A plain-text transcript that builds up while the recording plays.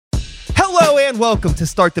Hello and welcome to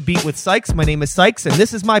Start the Beat with Sykes. My name is Sykes and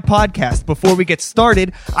this is my podcast. Before we get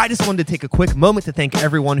started, I just wanted to take a quick moment to thank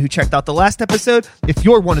everyone who checked out the last episode. If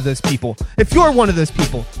you're one of those people, thanks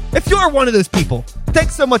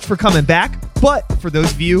so much for coming back. But for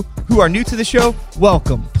those of you who are new to the show,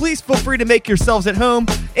 welcome. Please feel free to make yourselves at home.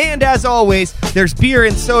 And as always, there's beer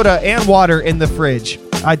and soda and water in the fridge.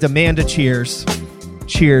 I demand a cheers.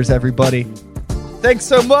 Cheers, everybody. Thanks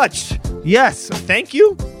so much. Yes, thank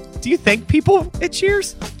you. Do you thank people at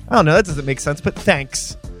Cheers? I don't know. That doesn't make sense, but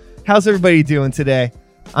thanks. How's everybody doing today?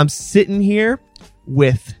 I'm sitting here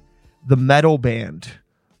with the metal band.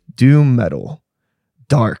 Doom metal.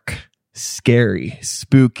 Dark. Scary.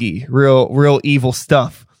 Spooky. Real evil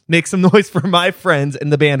stuff. Make some noise for my friends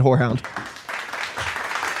in the band Whorehound.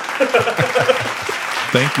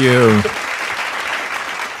 Thank you.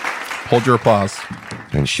 Hold your applause.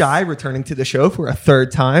 And Shy returning to the show for a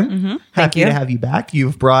third time. Mm-hmm. Happy to have you back.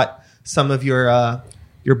 You've brought some of your other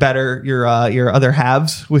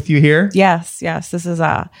halves with you here. Yes. This is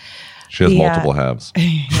She has multiple halves.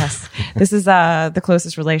 Yes, this is the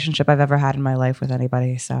closest relationship I've ever had in my life with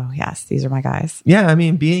anybody. So yes, these are my guys. Yeah, I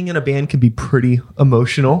mean, being in a band can be pretty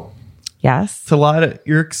emotional. Yes, It's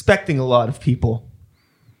you're expecting a lot of people.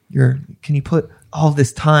 Can you put all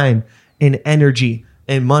this time and energy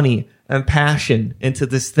and money and passion into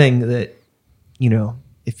this thing that,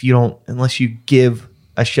 unless you give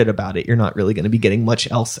a shit about it, you're not really going to be getting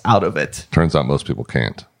much else out of it. Turns out most people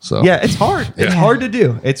can't. So yeah, it's hard. It's hard to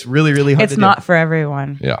do. It's really, really hard to do. it's not for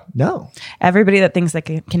everyone. Yeah. No. Everybody that thinks they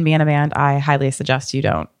can be in a band, I highly suggest you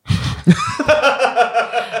don't.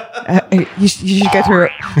 You should go through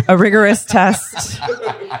a rigorous test.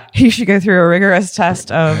 You should go through a rigorous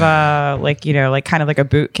test of kind of like a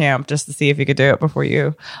boot camp just to see if you could do it before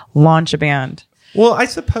you launch a band. Well, I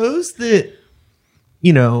suppose that,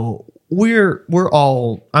 we're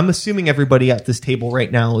all, I'm assuming everybody at this table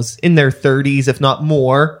right now is in their 30s, if not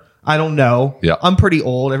more. I don't know. Yeah. I'm pretty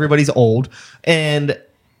old. Everybody's old. And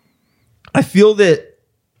I feel that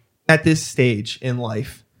at this stage in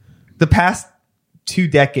life, the past 2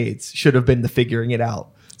 decades should have been the figuring it out.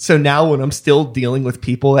 So now when I'm still dealing with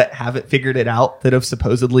people that haven't figured it out, that have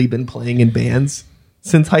supposedly been playing in bands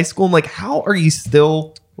since high school, I'm like, how are you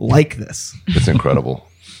still like this? It's incredible.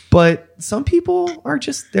 But some people are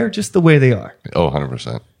they're just the way they are. Oh,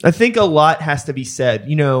 100%. I think a lot has to be said.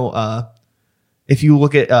 If you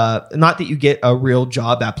look at, not that you get a real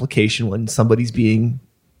job application when somebody's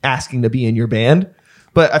asking to be in your band,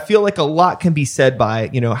 but I feel like a lot can be said by,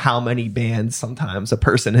 how many bands sometimes a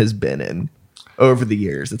person has been in over the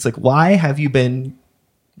years. It's like, why have you been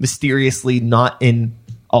mysteriously not in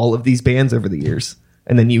all of these bands over the years?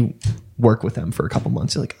 And then you work with them for a couple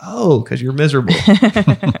months. You're like, oh, because you're miserable.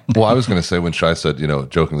 Well, I was going to say when Shai said,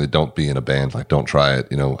 jokingly, don't be in a band, like don't try it.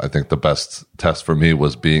 I think the best test for me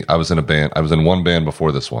was I was in a band. I was in one band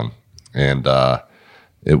before this one. And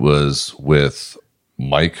it was with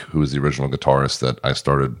Mike, who was the original guitarist that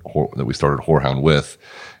we started Whorehound with.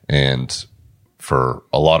 And for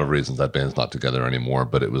a lot of reasons, that band's not together anymore.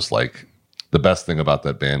 But it was like, the best thing about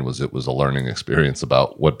that band was it was a learning experience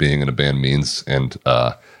about what being in a band means and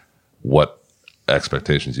what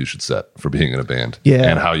expectations you should set for being in a band,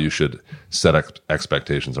 and how you should set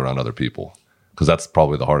expectations around other people. Because that's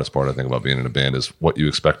probably the hardest part, I think, about being in a band is what you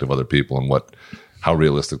expect of other people and how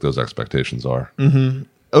realistic those expectations are. Mm-hmm.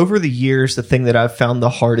 Over the years, the thing that I've found the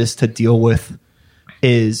hardest to deal with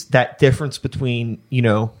is that difference between,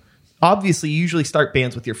 obviously you usually start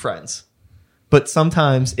bands with your friends. But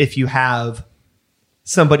sometimes if you have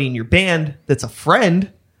somebody in your band that's a friend,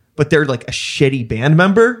 but they're like a shitty band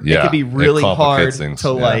member, it could be really hard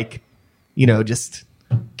to just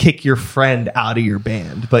kick your friend out of your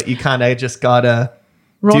band. But you kind of just gotta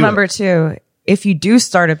Rule number 2, if you do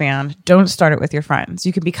start a band, don't start it with your friends.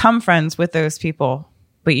 You can become friends with those people,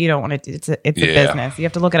 but you don't want to it's a business. You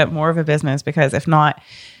have to look at it more of a business, because if not,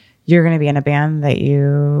 you're going to be in a band that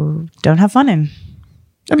you don't have fun in.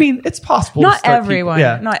 I mean, it's possible. Not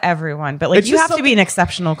everyone, but like you have to be an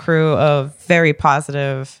exceptional crew of very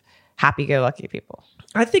positive, happy-go-lucky people.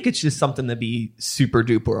 I think it's just something to be super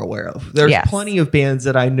duper aware of. There's plenty of bands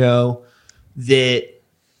that I know that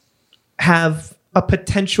have a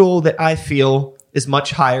potential that I feel is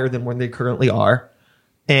much higher than where they currently are.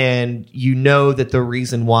 And that the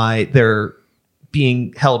reason why they're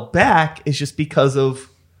being held back is just because of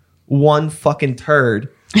one fucking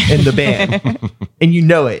turd in the band. And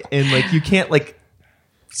it. And like, you can't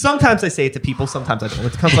sometimes I say it to people, sometimes I don't.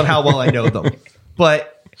 It depends on how well I know them.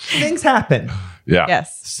 But things happen. Yeah.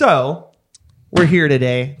 Yes. So we're here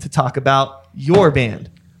today to talk about your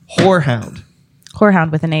band, Whorehound.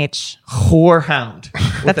 Whorehound with an H. Whorehound.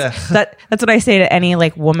 That's what I say to any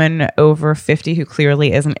like woman over 50 who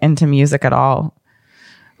clearly isn't into music at all.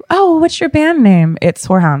 Oh, what's your band name? It's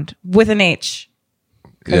Whorehound with an H.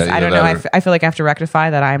 Because I don't know. I feel like I have to rectify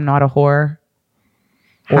that I'm not a whore.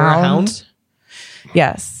 Or a hound?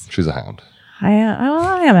 Yes. She's a hound. I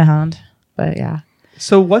am a hound. But yeah.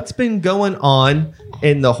 So what's been going on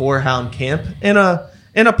in the Whorehound camp in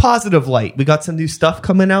a positive light? We got some new stuff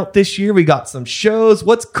coming out this year. We got some shows.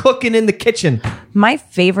 What's cooking in the kitchen? My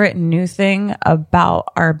favorite new thing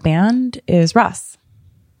about our band is Russ,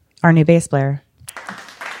 our new bass player.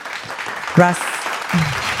 Russ.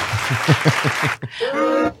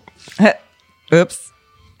 Oops.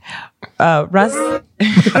 Russ.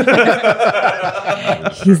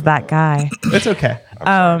 He's that guy. It's okay.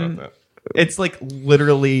 It's like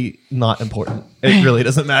literally not important. It really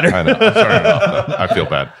doesn't matter. I know. I'm sorry about that. I feel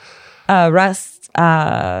bad. Russ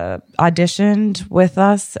auditioned with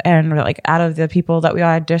us, and like out of the people that we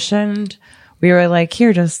auditioned, we were like,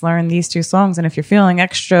 here, just learn these 2 songs, and if you're feeling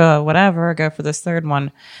extra whatever, go for this third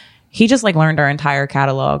one. He just like learned our entire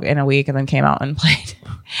catalog in a week and then came out and played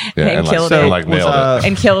and killed it. Like nailed it.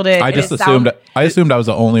 And killed it. I just assumed I was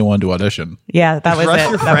the only one to audition. Yeah, that was Russ it.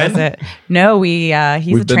 your That friend? was it. No, he's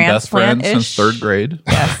We've a been best friends transplant-ish. since 3rd grade.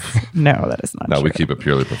 Yes. No, that is not No, true. we keep it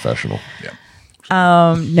purely professional.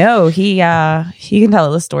 No, he can tell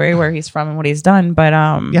the story where he's from and what he's done, but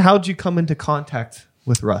Yeah, how'd you come into contact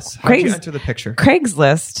with Russ? How'd you Craig's- enter the picture?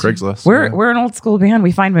 Craigslist. Yeah. We're an old school band.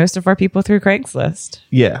 We find most of our people through Craigslist.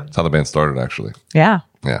 Yeah. That's how the band started, actually. Yeah.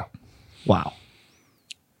 Yeah. Wow.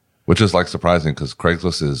 Which is like surprising because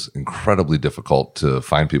Craigslist is incredibly difficult to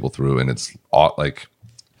find people through. And it's like,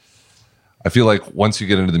 I feel like once you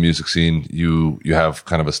get into the music scene, you have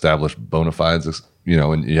kind of established bona fides, you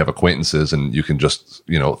know, and you have acquaintances and you can just,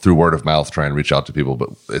 you know, through word of mouth try and reach out to people. But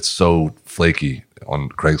it's so flaky on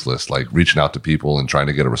Craigslist, like reaching out to people and trying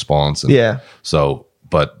to get a response. And Yeah. So,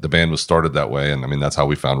 but the band was started that way. And I mean, that's how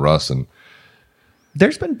we found Russ. And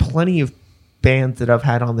There's been plenty of bands that I've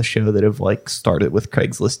had on the show that have like started with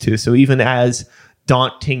Craigslist too. So even as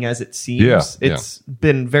daunting as it seems, it's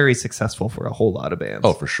been very successful for a whole lot of bands.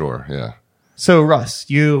 oh, for sure. Yeah. So Russ,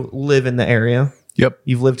 you live in the area. Yep.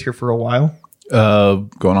 You've lived here for a while.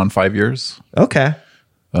 Going on 5 years. Okay.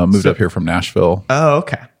 Moved up here from Nashville. Oh,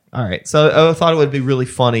 okay. All right. So I thought it would be really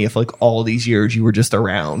funny if like all these years you were just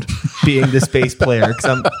around being this bass player. Because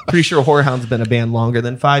I'm pretty sure Whorehound's been a band longer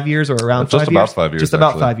than 5 years or around Just 5 about years. 5 years, Just about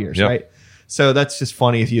actually. 5 years, Yep. right? So that's just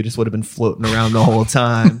funny if you just would have been floating around the whole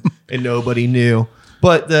time and nobody knew.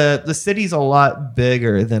 But the city's a lot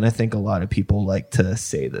bigger than I think a lot of people like to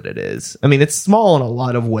say that it is. I mean, it's small in a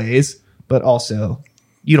lot of ways, but also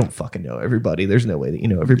you don't fucking know everybody. There's no way that you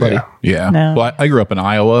know everybody. Yeah. Yeah. No. Well, I grew up in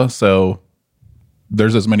Iowa, so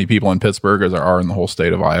there's as many people in Pittsburgh as there are in the whole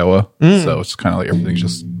state of Iowa. So it's kind of like everything's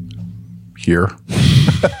just here,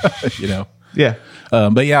 you know? Yeah.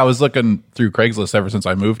 But yeah, I was looking through Craigslist ever since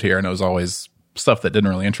I moved here, and it was always stuff that didn't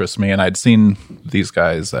really interest me. And I'd seen these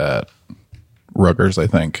guys at Rutgers, I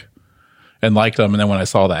think, and liked them. And then when I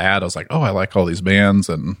saw the ad, I was like, oh, I like all these bands.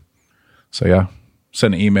 And so, yeah,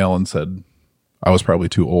 sent an email and said I was probably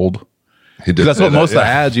too old. He did That's say what that, most of the yeah.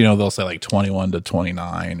 ads, you know, they'll say like 21 to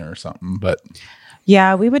 29 or something. But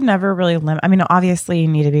Yeah, we would never really limit. I mean, obviously you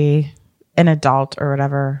need to be an adult or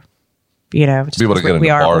whatever, you know. Just Be able to because get we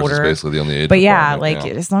into are bars older. is basically the only age. But yeah, requirement,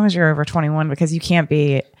 like as long as you're over 21, because you can't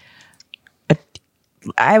be,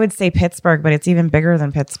 I would say Pittsburgh, but it's even bigger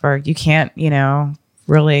than Pittsburgh. You can't, you know,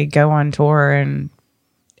 really go on tour and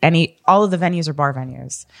all of the venues are bar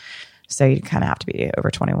venues. So you kind of have to be over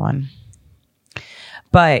 21.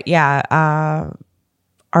 But yeah,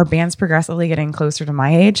 our band's progressively getting closer to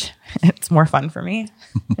my age. It's more fun for me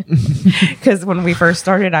because when we first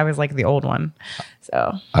started, I was like the old one.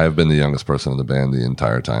 So I have been the youngest person in the band the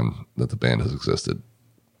entire time that the band has existed.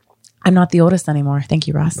 I'm not the oldest anymore. Thank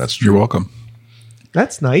you, Ross. That's you're true. welcome.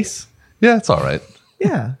 That's nice. Yeah, it's all right.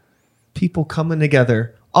 Yeah. People coming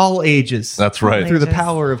together, all ages. That's right. Through the Ages.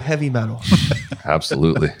 power of heavy metal.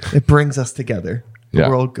 Absolutely. It brings us together. The Yeah.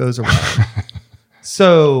 world goes around.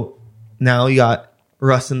 So now you got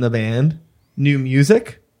Russ in the band, new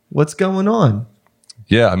music. What's going on?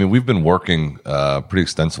 Yeah, I mean, we've been working pretty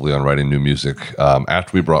extensively on writing new music.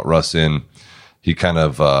 After we brought Russ in, he kind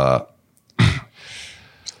of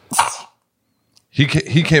he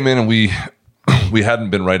came in and we hadn't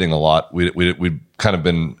been writing a lot. We'd kind of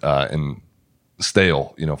been in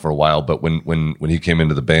stale, you know, for a while. But when he came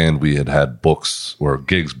into the band, we had books or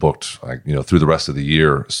gigs booked, like, you know, through the rest of the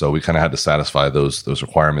year. So we kind of had to satisfy those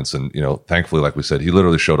requirements. And, you know, thankfully, like we said, he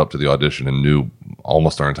literally showed up to the audition and knew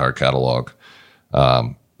almost our entire catalog.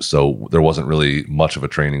 so there wasn't really much of a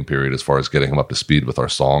training period as far as getting him up to speed with our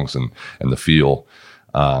songs and the feel.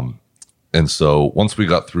 And so once we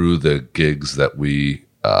got through the gigs that we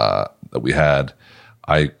had,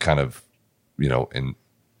 I kind of,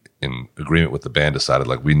 in agreement with the band, decided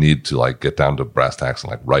like we need to like get down to brass tacks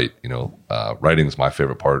and like write. Writing is my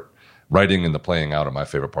favorite part. Writing and the playing out are my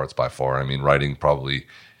favorite parts by far. I mean, writing probably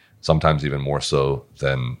sometimes even more so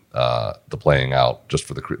than the playing out, just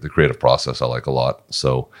for the creative process I like a lot.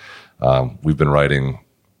 So we've been writing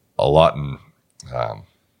a lot, and I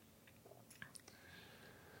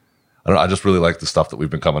don't know, I just really like the stuff that we've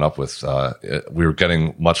been coming up with. We're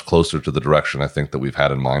getting much closer to the direction I think that we've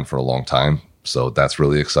had in mind for a long time. So that's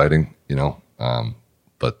really exciting,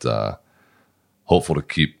 but hopeful to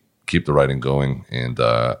keep the writing going and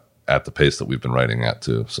at the pace that we've been writing at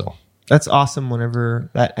too. So that's awesome whenever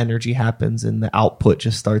that energy happens and the output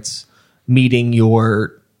just starts meeting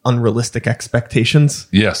your unrealistic expectations.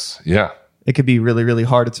 Yes. Yeah. It could be really, really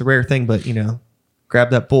hard. It's a rare thing, but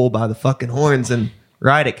grab that bull by the fucking horns and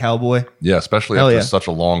ride it, cowboy. Yeah, especially after such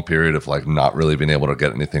a long period of like not really being able to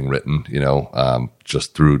get anything written,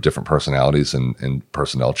 just through different personalities and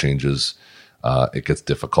personnel changes. It gets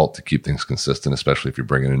difficult to keep things consistent, especially if you're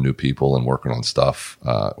bringing in new people and working on stuff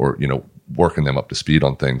or working them up to speed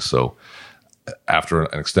on things. So after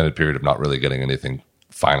an extended period of not really getting anything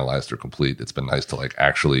finalized or complete, it's been nice to like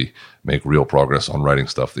actually make real progress on writing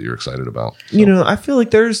stuff that you're excited about. So. I feel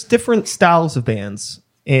like there's different styles of bands,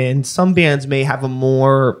 and some bands may have a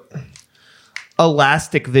more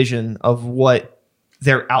elastic vision of what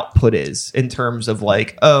their output is in terms of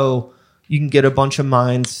like, you can get a bunch of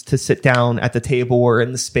minds to sit down at the table or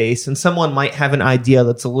in the space, and someone might have an idea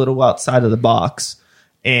that's a little outside of the box,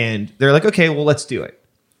 and they're like, okay, well, let's do it.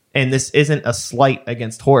 And this isn't a slight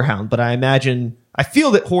against Whorehound, but I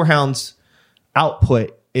feel that Whorehound's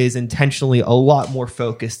output is intentionally a lot more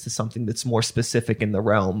focused to something that's more specific in the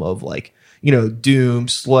realm of like, doom,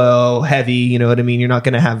 slow, heavy, you know what I mean? You're not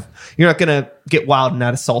going to get wild and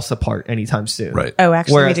out of salsa part anytime soon. Right. Oh,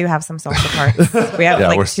 actually, we do have some salsa parts. We have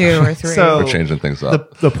like 2 or 3. So we're changing things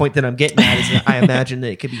up. The point that I'm getting at is that I imagine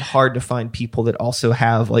that it could be hard to find people that also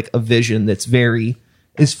have like a vision that's very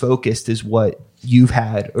as focused as what you've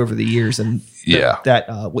had over the years, and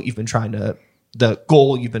what you've been trying to, the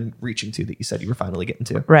goal you've been reaching to that you said you were finally getting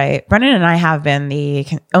to. Right. Brendan and I have been the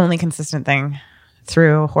only consistent thing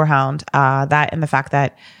through Whorehound, that and the fact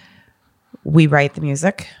that we write the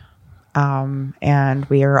music, and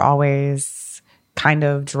we are always kind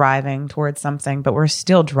of driving towards something, but we're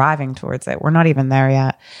still driving towards it. We're not even there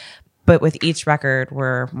yet. But with each record,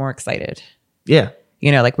 we're more excited. Yeah.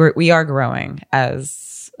 Like we are growing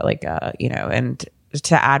as like, and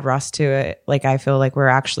to add Russ to it, like I feel like we're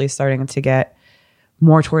actually starting to get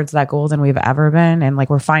more towards that goal than we've ever been, and like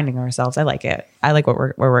we're finding ourselves. I like it. I like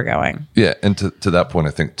where we're going. Yeah, and to that point, I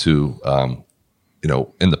think too,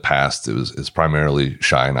 in the past it's primarily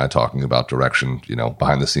Shy and I talking about direction,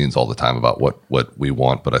 behind the scenes all the time about what we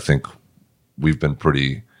want. But I think we've been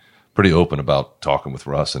pretty open about talking with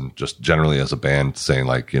Russ and just generally as a band saying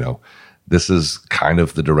like, this is kind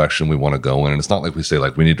of the direction we want to go in. And it's not like we say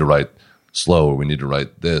like we need to write slow or we need to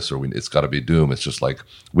write this or it's got to be doom. It's just like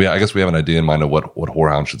I guess we have an idea in mind of what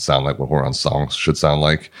Whorehound should sound like, what Whorehound songs should sound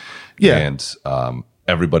like. Yeah. And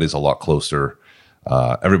everybody's a lot closer.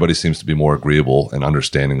 Everybody seems to be more agreeable and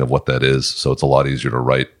understanding of what that is. So it's a lot easier to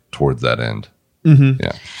write towards that end. Mm-hmm.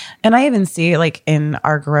 Yeah. And I even see like in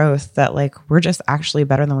our growth that like we're just actually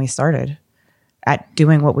better than we started at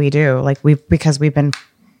doing what we do. Like because we've been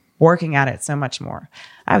working at it so much more.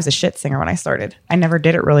 I was a shit singer when I started. I never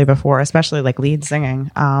did it really before, especially like lead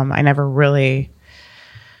singing. I never really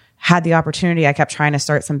had the opportunity. I kept trying to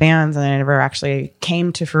start some bands and it never actually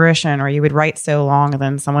came to fruition, or you would write so long and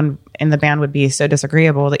then someone in the band would be so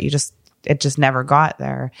disagreeable that it just never got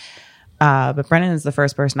there. But Brendan is the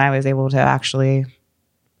first person I was able to actually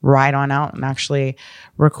ride on out and actually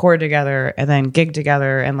record together and then gig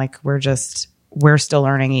together. And like, we're still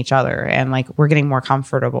learning each other and like we're getting more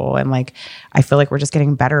comfortable, and like I feel like we're just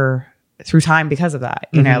getting better through time because of that.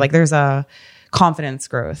 You know, like there's a confidence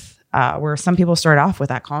growth where some people start off with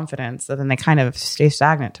that confidence and then they kind of stay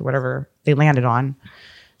stagnant to whatever they landed on.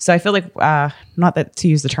 So I feel like not that to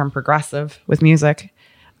use the term progressive with music,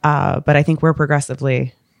 but I think we're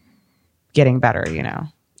progressively getting better.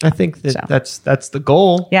 I think that that's the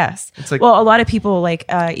goal. Yes. It's like, well, a lot of people like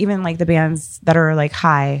even like the bands that are like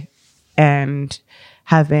high and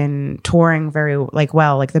have been touring very like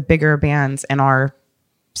the bigger bands in our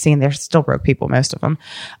scene, they're still broke people, most of them.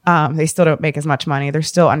 They still don't make as much money. They're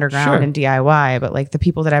still underground and DIY, but like the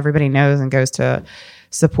people that everybody knows and goes to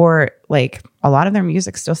support, like a lot of their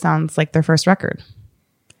music still sounds like their first record.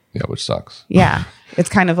 Yeah, which sucks. Yeah. It's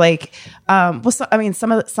kind of like, some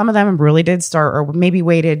of them really did start, or maybe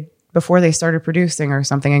waited before they started producing or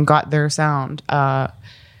something and got their sound. But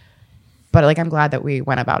like, I'm glad that we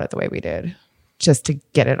went about it the way we did, just to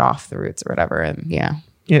get it off the roots or whatever. And yeah,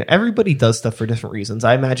 everybody does stuff for different reasons.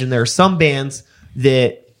 I imagine there are some bands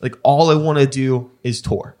that like all I want to do is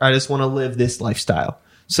tour. I just want to live this lifestyle.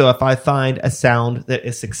 So if I find a sound that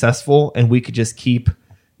is successful and we could just keep,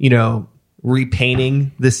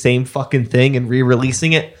 repainting the same fucking thing and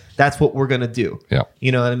re-releasing it, that's what we're going to do. Yeah.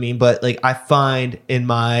 You know what I mean? But like, I find in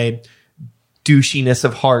my douchiness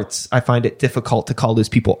of hearts, I find it difficult to call those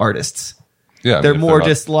people artists. Yeah. I They're mean, more not-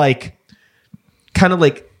 just like, kind of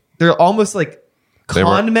like, they're almost like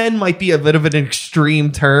con men might be a bit of an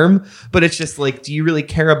extreme term, but it's just like, do you really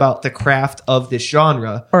care about the craft of this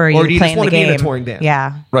genre? or do you just playing want the to be game. in a touring band?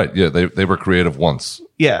 Yeah. Right. Yeah. They were creative once.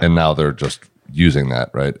 Yeah. And now they're just using that,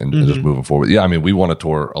 right? And just moving forward. Yeah. I mean, we want to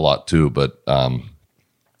tour a lot too, but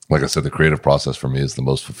like I said, the creative process for me is the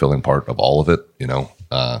most fulfilling part of all of it,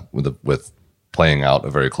 with playing out a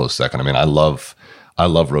very close second. I mean, I love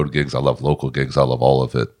road gigs. I love local gigs. I love all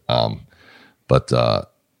of it. But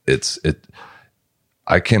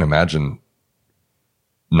I can't imagine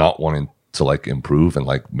not wanting to like improve and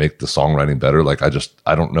like make the songwriting better. Like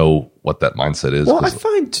I don't know what that mindset is. Well, I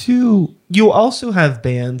find too, you also have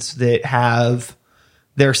bands that have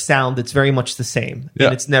their sound that's very much the same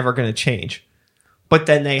and it's never going to change. But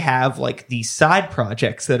then they have like these side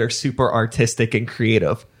projects that are super artistic and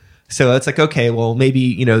creative. So it's like, okay, well,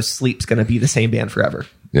 maybe, Sleep's going to be the same band forever.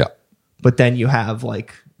 Yeah. But then you have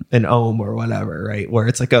like an Ohm or whatever, right? Where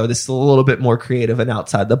it's like, oh, this is a little bit more creative and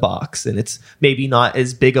outside the box. And it's maybe not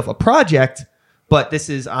as big of a project, but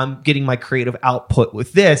I'm getting my creative output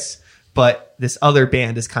with this. But this other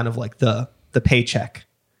band is kind of like the paycheck.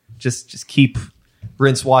 Just keep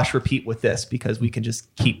rinse, wash, repeat with this, because we can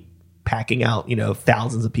just keep packing out,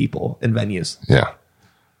 thousands of people in venues. Yeah.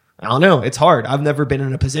 I don't know. It's hard. I've never been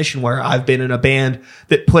in a position where I've been in a band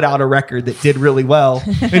that put out a record that did really well.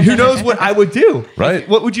 And who knows what I would do? Right.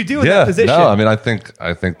 What would you do in that position? No, I mean, I think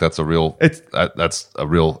that's a real, that's a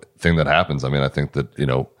real thing that happens. I mean, I think that,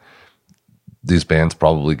 these bands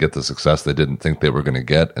probably get the success they didn't think they were going to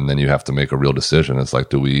get. And then you have to make a real decision. It's like,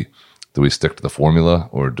 do we stick to the formula,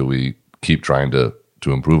 or do we keep trying to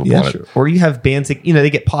improve upon it? Or you have bands that, they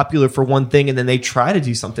get popular for one thing and then they try to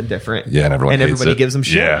do something different. Yeah, and everybody gives them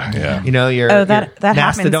shit. Yeah. Your that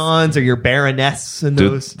Mastodons or your Baroness and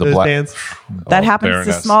those bands. That happens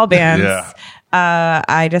Baroness. to small bands. Yeah.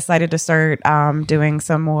 I decided to start doing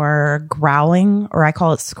some more growling, or I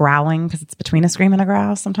call it scrowling because it's between a scream and a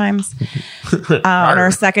growl sometimes, on our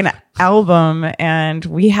second album. And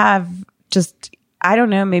we have just, I don't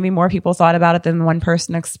know, maybe more people thought about it than one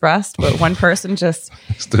person expressed, but one person just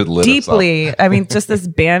deeply, I mean, just this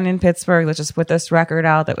band in Pittsburgh that just put this record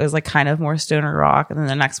out that was like kind of more stoner rock. And then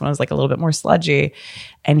the next one was like a little bit more sludgy,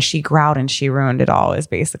 and she growled and she ruined it all, is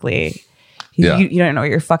basically, you don't know what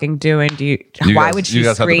you're fucking doing. Why would she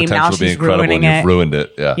scream? Now she's ruining it. You've ruined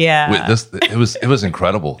it. Yeah. Yeah. It was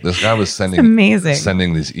incredible. This guy was sending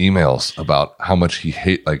these emails about how much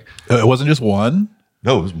he like, It wasn't just one.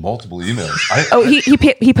 No, it was multiple emails.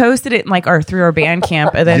 He posted it in like through our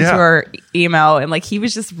Bandcamp and then to our email, and like he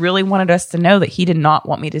was just really wanted us to know that he did not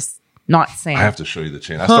want me to not sing. I have to show you the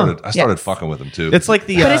chain. I started fucking with him too. It's like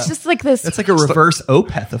but it's just like this. It's like a reverse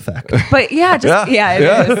Opeth effect. But it is.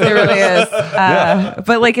 It really is.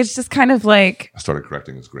 But like it's just kind of like, I started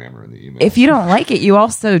correcting his grammar in the email. if you don't like it, you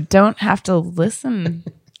also don't have to listen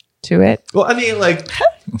to it. Well, I mean, like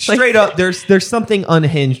straight up, there's something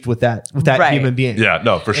unhinged with that Right. human being. Yeah,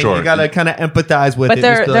 no, for And sure. you gotta kind of empathize with But it.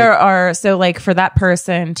 there are, so like for that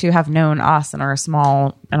person to have known us in our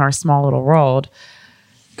small little world,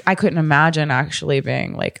 I couldn't imagine actually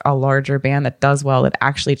being like a larger band that does well, that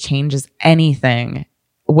actually changes anything,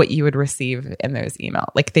 what you would receive in those emails.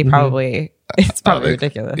 Like they probably, it's probably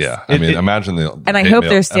ridiculous. Yeah. I mean, imagine and I hope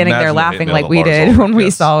they're standing there laughing like we did when we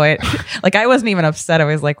saw it. Like I wasn't even upset. I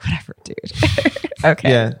was like, whatever, dude. Okay.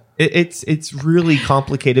 Yeah. It's really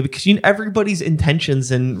complicated because everybody's intentions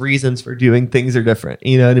and reasons for doing things are different.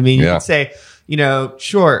 You know what I mean? You can say,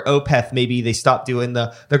 sure, Opeth, maybe they stopped doing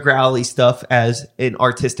the growly stuff as an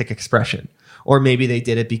artistic expression. Or maybe they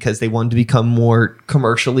did it because they wanted to become more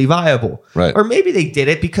commercially viable. Right. Or maybe they did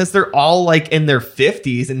it because they're all like in their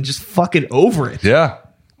 50s and just fucking over it. Yeah.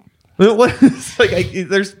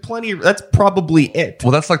 There's plenty. That's probably it.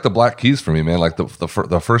 Well, that's like the Black Keys for me, man. Like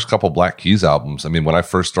the first couple Black Keys albums. I mean, when I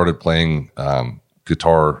first started playing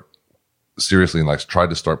guitar seriously and like tried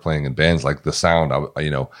to start playing in bands, like the sound,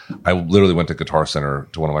 I literally went to Guitar Center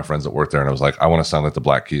to one of my friends that worked there, and I was like, I want to sound like the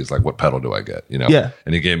Black Keys. Like, what pedal do I get? Yeah.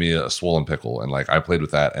 And he gave me a Swollen Pickle, and like I played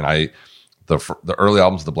with that, and the early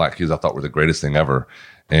albums of the Black Keys I thought were the greatest thing ever.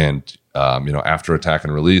 And after Attack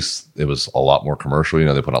and Release, it was a lot more commercial.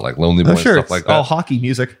 They put out like Lonely Boy and stuff like that. All hockey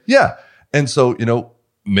music. Yeah. And so,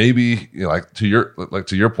 maybe like to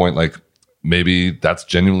your point, like maybe that's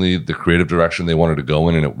genuinely the creative direction they wanted to go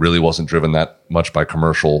in, and it really wasn't driven that much by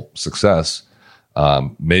commercial success.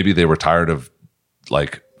 Maybe they were tired of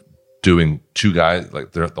like doing two guys,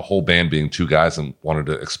 like the whole band being two guys, and wanted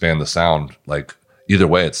to expand the sound. Like either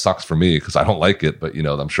way, it sucks for me because I don't like it, but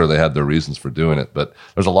I'm sure they had their reasons for doing it. But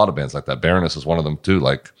there's a lot of bands like that. Baroness is one of them too.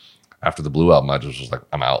 Like after the Blue album, I just was like,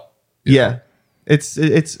 I'm out. Yeah.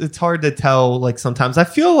 It's hard to tell. Like sometimes I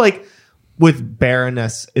feel like with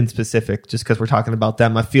Baroness in specific, just because we're talking about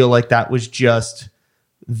them, I feel like that was just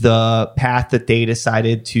the path that they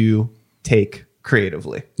decided to take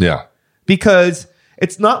creatively. Yeah. Because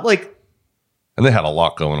it's not like, and they had a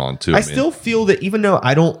lot going on too. I still feel that even though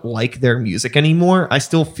I don't like their music anymore, I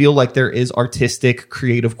still feel like there is artistic,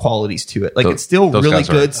 creative qualities to it. Like it's still really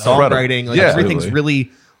good songwriting. Like everything's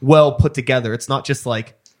really well put together. It's not just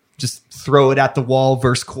like just throw it at the wall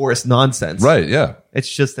verse chorus nonsense. Right. Yeah. It's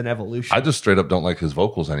just an evolution. I just straight up don't like his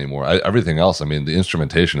vocals anymore. Everything else, I mean, the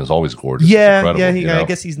instrumentation is always gorgeous. Yeah. I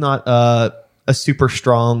guess he's not a super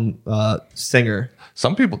strong singer.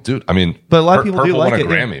 Some people do. I mean, but a lot of people do like won it. a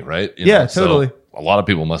Grammy, right? Totally. So a lot of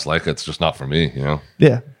people must like it. It's just not for me,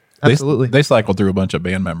 Yeah, absolutely. They cycled through a bunch of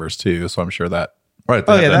band members too, so I'm sure that right.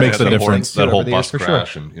 That makes a difference. That whole bus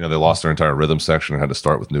crash, and they lost their entire rhythm section and had to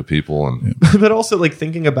start with new people. And but also like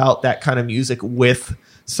thinking about that kind of music with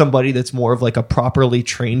somebody that's more of like a properly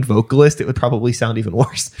trained vocalist, it would probably sound even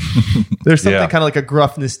worse. There's something kind of like a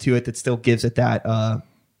gruffness to it that still gives it that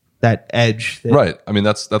edge. Right. I mean,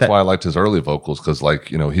 that's why I liked his early vocals, because like,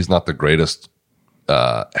 he's not the greatest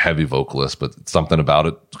heavy vocalist, but something about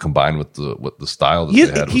it combined with the style that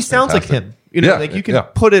they had. He sounds like him. Like you can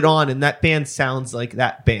put it on and that band sounds like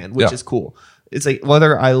that band, which is cool. It's like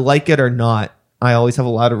whether I like it or not, I always have a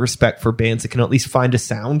lot of respect for bands that can at least find a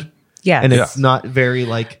sound. Yeah. And it's not very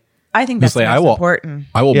like, I think that's important.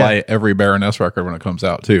 I will buy every Baroness record when it comes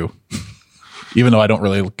out too. Even though I don't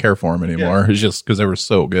really care for them anymore. It's just because they were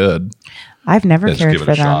so good. I've never cared give it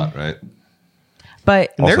for a them. Shot, right?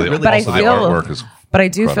 But the artwork is I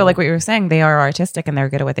do feel like what you were saying, they are artistic and they're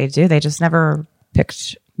good at what they do. They just never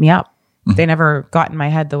picked me up. They never got in my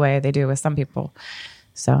head the way they do with some people.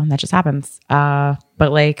 So that just happens. But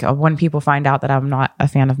like when people find out that I'm not a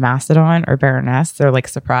fan of Mastodon or Baroness, they're like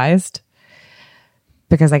surprised.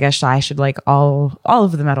 Because I guess I should like all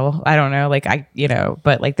of the metal. I don't know. Like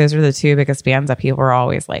but like those are the two biggest bands that people are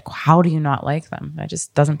always like, how do you not like them? It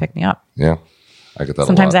just doesn't pick me up. Yeah. I get that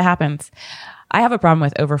Sometimes a lot. that happens. I have a problem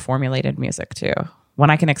with overformulated music too. When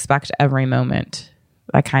I can expect every moment,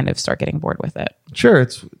 I kind of start getting bored with it. Sure.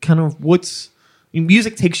 It's kind of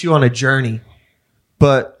music takes you on a journey,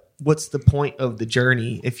 but what's the point of the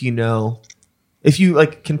journey if you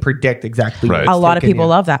like can predict exactly right. A lot of people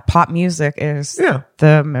love that. Pop music is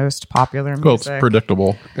the most popular music. Well, it's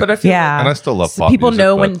predictable. But I feel and I still love pop people music,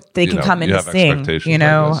 know but, when they can come in and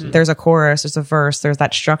sing. There's a chorus, there's a verse, there's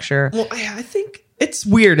that structure. Well, I think it's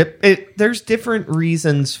weird. There's different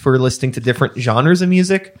reasons for listening to different genres of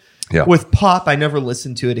music. Yeah. With pop, I never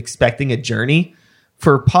listened to it expecting a journey.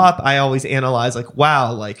 For pop, I always analyze like,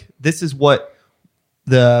 wow, like this is what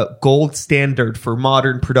the gold standard for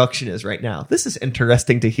modern production is right now. This is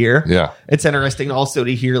interesting to hear. Yeah. It's interesting also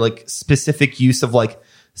to hear like specific use of like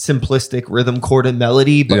simplistic rhythm, chord, and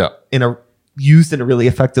melody, but used in a really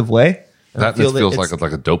effective way. And that feels like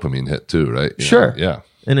a dopamine hit too, right? Sure. Yeah.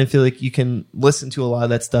 And I feel like you can listen to a lot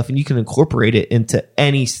of that stuff and you can incorporate it into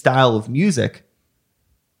any style of music,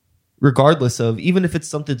 regardless of, even if it's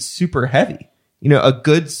something super heavy. A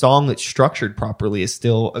good song that's structured properly is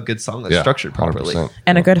still a good song that's structured properly. 100%.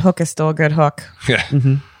 And a good hook is still a good hook. Yeah.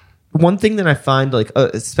 Mm-hmm. One thing that I find, like,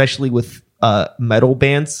 especially with metal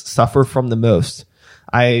bands, suffer from the most.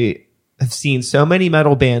 I have seen so many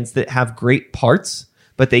metal bands that have great parts,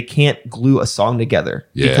 but they can't glue a song together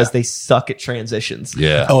because they suck at transitions.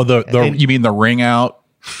 Yeah. Oh, you mean the ring out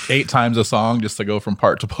 8 times a song just to go from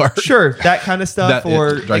part to part? Sure, that kind of stuff.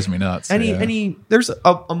 It drives me nuts. There's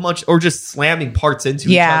a much, or just slamming parts into each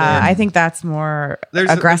other. Yeah, I think that's more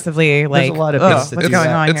aggressively there's a lot of what's going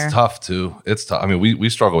on here? It's tough too. It's tough. I mean, we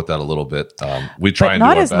struggle with that a little bit. We try but and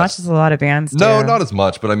not do our as best. much as a lot of bands do. No, not as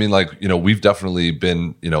much. But I mean, like, we've definitely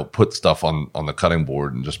been, put stuff on the cutting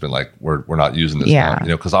board and just been like, we're not using this now.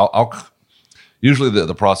 Because I'll usually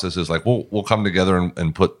the process is like we'll come together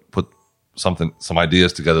and put some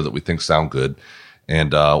ideas together that we think sound good,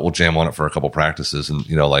 and we'll jam on it for a couple practices. And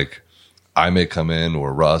like I may come in,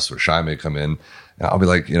 or Russ or Shy may come in, and I'll be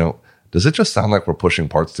like, does it just sound like we're pushing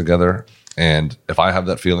parts together? And if I have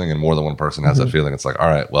that feeling, and more than one person has that feeling, it's like, all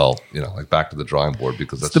right, well, like back to the drawing board,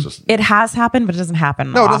 because that's just it has happened, but it doesn't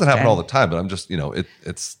happen. No, it doesn't happen all the time. But I'm just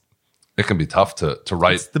it can be tough to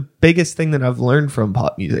write. It's the biggest thing that I've learned from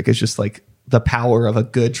pop music is just like the power of a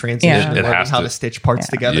good transition and learning how to stitch parts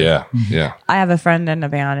together. Yeah, yeah. I have a friend in a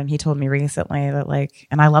band, and he told me recently that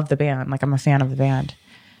and I love the band, I'm a fan of the band.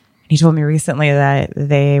 He told me recently that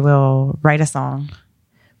they will write a song,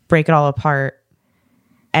 break it all apart,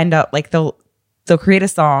 end up they'll create a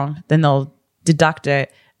song, then they'll deduct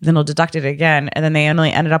it, then they'll deduct it again, and then they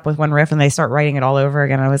only ended up with one riff, and they start writing it all over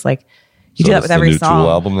again. I was like, you do that with every song. Tool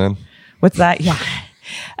album then? What's that? Yeah.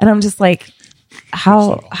 And I'm just like,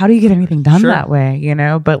 how do you get anything done that way?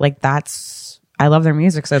 But I love their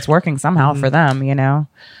music, so it's working somehow for them,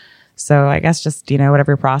 So I guess just,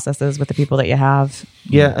 whatever your process is with the people that you have.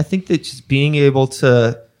 Yeah, I think that just being able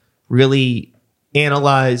to really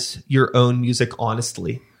analyze your own music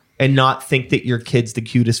honestly and not think that your kid's the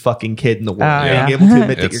cutest fucking kid in the world. Being able to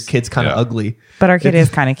admit that your kid's kind of ugly. But our kid is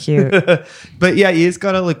kind of cute. But yeah, you just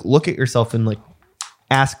got to look at yourself and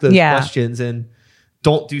ask those questions, and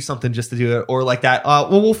don't do something just to do it, or like that.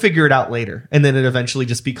 We'll figure it out later, and then it eventually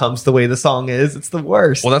just becomes the way the song is. It's the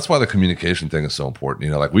worst. Well, that's why the communication thing is so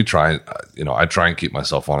important. We try. I try and keep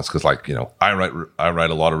myself honest, because I write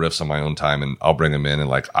a lot of riffs on my own time, and I'll bring them in,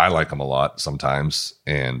 and I like them a lot sometimes,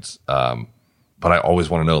 and but I always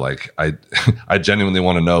want to know. I genuinely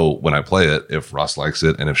want to know when I play it if Russ likes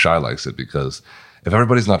it and if Shy likes it, because if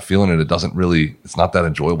everybody's not feeling it, it's not that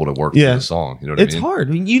enjoyable to work through the song. You know what I mean? It's hard.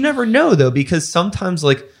 I mean, you never know though, because sometimes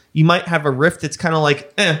you might have a riff that's kind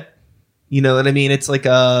of you know what I mean? It's like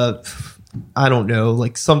I don't know,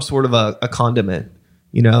 some sort of a condiment.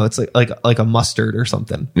 It's like a mustard or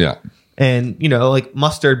something. Yeah. And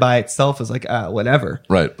mustard by itself is whatever.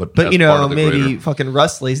 Right. But maybe fucking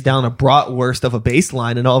Russ lays down a bratwurst of a bass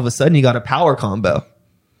line, and all of a sudden you got a power combo.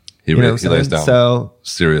 He lays down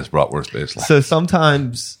serious bratwurst bass line. So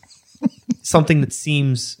sometimes something that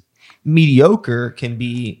seems mediocre can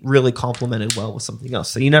be really complemented well with something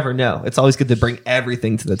else. So you never know. It's always good to bring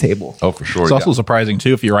everything to the table. Oh, for sure. It's also surprising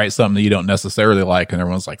too if you write something that you don't necessarily like, and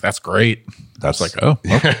everyone's like, "That's great." That's oh,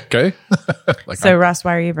 okay. So Russ,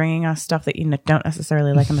 why are you bringing us stuff that you don't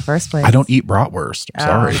necessarily like in the first place? I don't eat bratwurst. I'm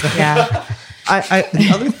sorry. Yeah.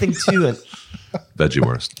 The other thing too, and veggie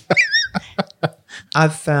wurst.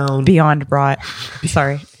 I've found beyond brat.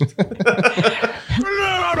 Sorry.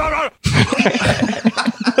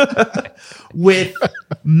 With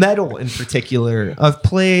metal in particular, I've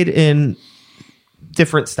played in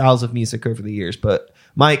different styles of music over the years, but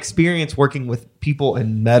my experience working with people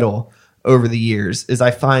in metal over the years is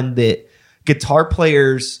I find that guitar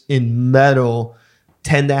players in metal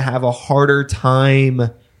tend to have a harder time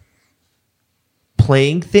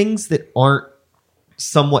playing things that aren't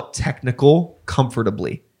somewhat technical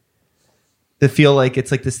comfortably. They feel like it's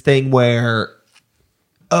this thing where,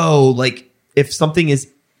 if something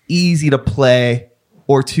is easy to play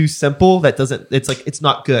or too simple, it's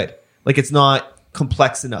not good. It's not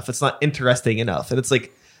complex enough. It's not interesting enough. And it's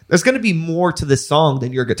there's going to be more to this song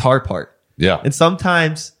than your guitar part. Yeah. And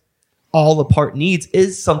sometimes all the part needs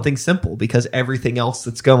is something simple because everything else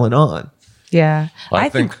that's going on. Yeah. I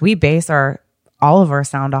think we base all of our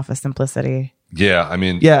sound off of simplicity. Yeah, I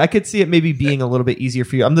mean... Yeah, I could see it maybe being a little bit easier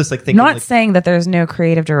for you. I'm just thinking... Not saying that there's no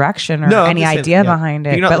creative direction or any idea behind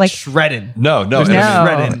it. You're not but shredding. No.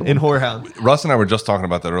 Shredding in Whorehound. Russ and I were just talking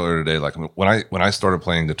about that earlier today. When I started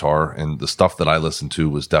playing guitar, and the stuff that I listened to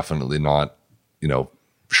was definitely not,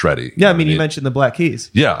 shreddy. Yeah, I mean, you mentioned the Black Keys.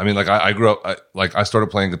 Yeah, I mean, I grew up, I started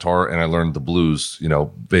playing guitar and I learned the blues,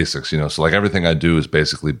 basics, so everything I do is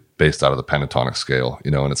basically based out of the pentatonic scale,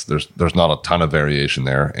 and there's not a ton of variation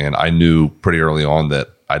there. And I knew pretty early on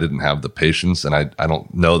that I didn't have the patience, and I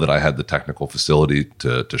don't know that I had the technical facility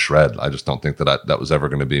to shred. I just don't think that was ever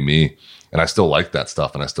going to be me. And I still like that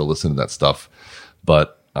stuff and I still listen to that stuff.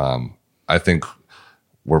 But I think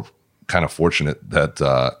we're kind of fortunate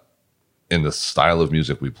that, in the style of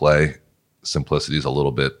music we play, simplicity is a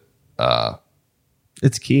little bit...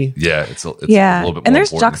 it's key. Yeah, it's a little bit more and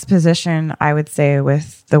there's important. juxtaposition, I would say,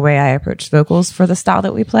 with the way I approach vocals for the style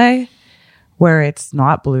that we play, where it's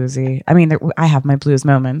not bluesy. I mean, I have my blues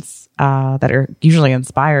moments that are usually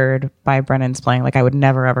inspired by Brennan's playing. I would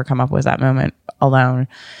never, ever come up with that moment alone.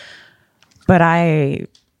 But I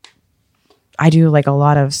do a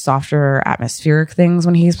lot of softer atmospheric things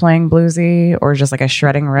when he's playing bluesy, or just a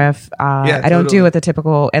shredding riff. I don't do it the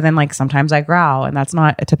typical, and then sometimes I growl, and that's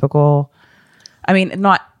not a typical I mean,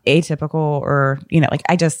 not atypical or, like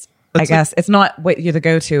I guess it's not what the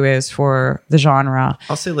go-to is for the genre.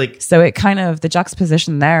 I'll say like, so it kind of, the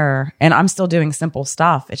juxtaposition there, and I'm still doing simple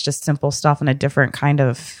stuff. It's just simple stuff and a different kind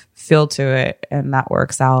of feel to it. And that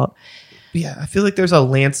works out. yeah, I feel like there's a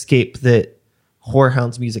landscape that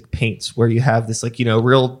Whorehound's music paints where you have this like,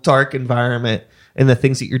 real dark environment, and the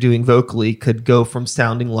things that you're doing vocally could go from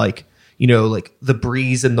sounding like, like the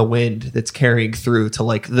breeze and the wind that's carrying through to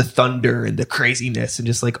like the thunder and the craziness and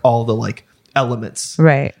just like all the like elements.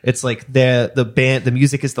 Right. It's like the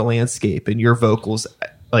music is the landscape, and your vocals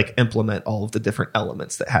like implement all of the different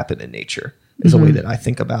elements that happen in nature is a way that I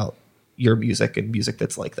think about your music and music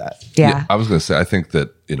that's like that. Yeah. I was going to say, I think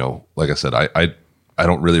that, like I said, I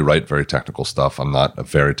don't really write very technical stuff. I'm not a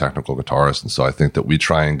very technical guitarist. And so I think that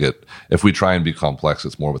if we try and be complex,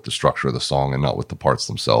 it's more with the structure of the song and not with the parts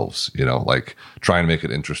themselves, like trying to make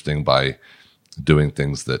it interesting by doing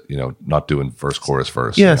things that, not doing verse, chorus,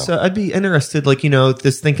 verse. Yeah. So I'd be interested, like,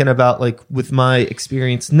 just thinking about like with my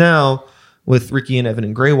experience now with Ricky and Evan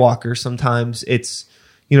and Greywalker, sometimes it's,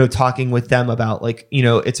 talking with them about like,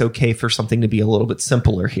 it's okay for something to be a little bit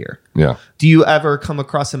simpler here. Yeah. Do you ever come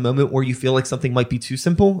across a moment where you feel like something might be too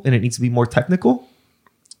simple and it needs to be more technical?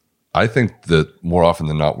 I think that more often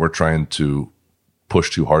than not, we're trying to push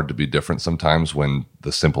too hard to be different sometimes when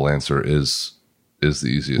the simple answer is the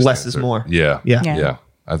easiest. Less answer. is more. Yeah. Yeah. Yeah.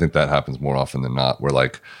 I think that happens more often than not. We're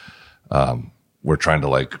like, we're trying to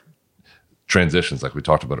like transitions, like we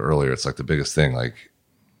talked about earlier. It's like the biggest thing. Like,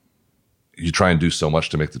 you try and do so much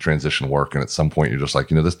to make the transition work, and at some point you're just like,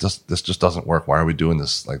 this just doesn't work. Why are we doing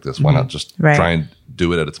this like this? Why not just try and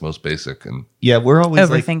do it at its most basic? And yeah, we're always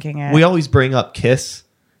overthinking like, it. We always bring up KISS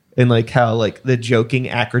and like how like the joking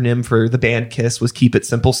acronym for the band KISS was Keep It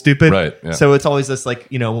Simple Stupid. Right. Yeah. So it's always this like,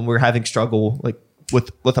 when we're having struggle like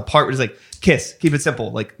with a part where it's like KISS, keep it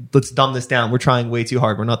simple. Like, let's dumb this down. We're trying way too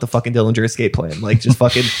hard. We're not the fucking Dillinger Escape Plan. Like, just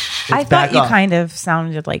fucking. I thought you kind of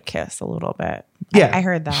sounded like KISS a little bit. Yeah, I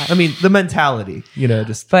heard that. I mean, the mentality,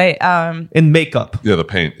 just. But in makeup. Yeah, the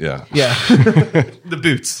paint. Yeah. Yeah. The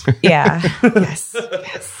boots. Yeah. Yes.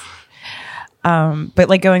 But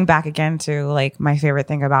like going back again to like my favorite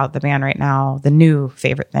thing about the band right now, the new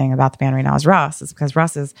favorite thing about the band right now is Russ, is because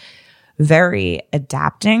Russ is very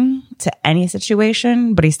adapting to any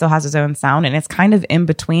situation, but he still has his own sound, and it's kind of in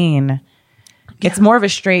between. Yeah. It's more of a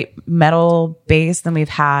straight metal bass than we've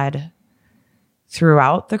had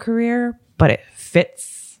throughout the career, but it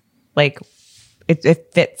fits like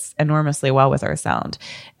it fits enormously well with our sound.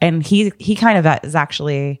 And he kind of is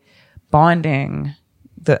actually bonding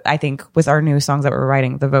I think with our new songs that we're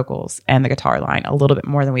writing, the vocals and the guitar line a little bit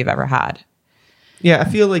more than we've ever had. Yeah, I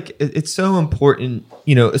feel like it's so important,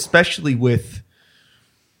 especially with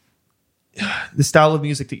the style of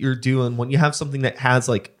music that you're doing. When you have something that has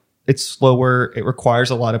like, it's slower, it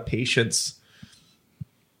requires a lot of patience.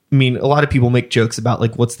 I mean, a lot of people make jokes about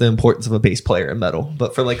like what's the importance of a bass player in metal,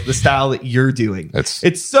 but for like the style that you're doing,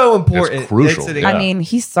 it's so important. It's crucial. I mean,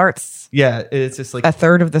 he starts. Yeah, it's just like a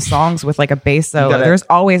third of the songs with like a bass solo. There's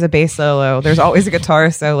always a bass solo. There's always a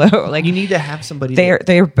guitar solo. Like you need to have somebody.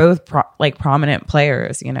 They're both prominent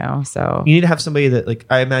players, So you need to have somebody that like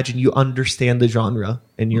I imagine you understand the genre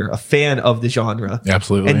and you're a fan of the genre.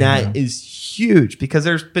 Absolutely, and that is huge because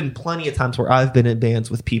there's been plenty of times where I've been in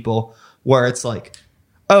bands with people where it's like,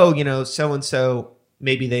 oh, so and so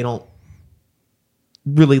maybe they don't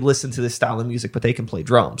really listen to this style of music, but they can play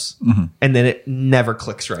drums. Mm-hmm. And then it never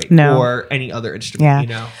clicks right. No. Or any other instrument,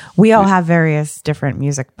 We all have various different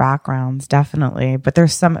music backgrounds, definitely, but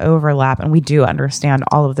there's some overlap, and we do understand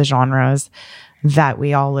all of the genres that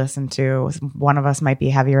we all listen to. One of us might be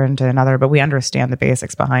heavier into another, but we understand the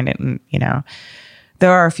basics behind it. And,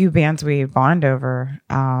 there are a few bands we bond over,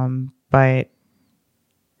 but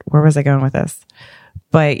where was I going with this?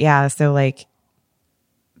 But yeah, so like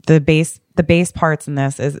the bass parts in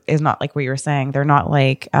this is not like what you were saying. They're not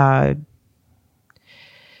like a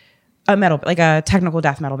metal, like a technical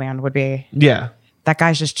death metal band would be. Yeah. That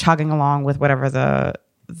guy's just chugging along with whatever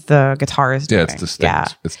the guitar is doing. Yeah, it's distinct. Yeah.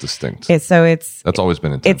 It's distinct. That's always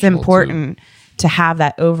been intentional. It's important to have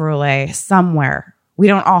that overlay somewhere. We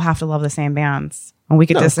don't all have to love the same bands. And we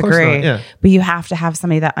could disagree, but you have to have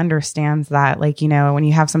somebody that understands that. Like, when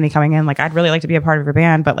you have somebody coming in, like, I'd really like to be a part of your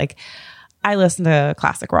band, but like, I listen to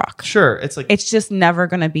classic rock. Sure. It's like, it's just never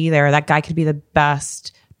going to be there. That guy could be the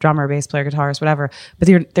best drummer, bass player, guitarist, whatever, but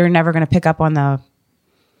they're never going to pick up on the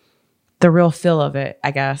real feel of it,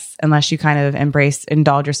 I guess, unless you kind of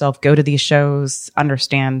indulge yourself, go to these shows,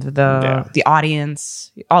 understand the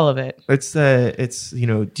audience, all of it. It's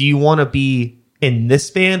do you want to be in this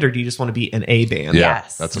band, or do you just want to be in a band? Yeah,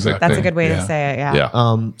 Yes. that's a big That's a thing. good way Yeah. to say it. Yeah.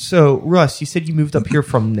 Yeah. So Russ, you said you moved up here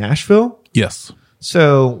from Nashville. Yes.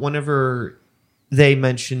 So whenever they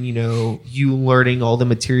mention, you learning all the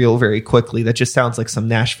material very quickly, that just sounds like some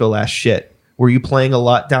Nashville ass shit. Were you playing a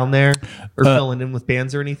lot down there, or filling in with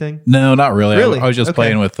bands or anything? No, not really. Really? I was just Okay.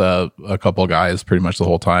 playing with a couple of guys pretty much the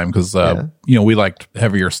whole time because, we liked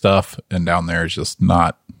heavier stuff, and down there is just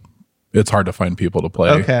not, it's hard to find people to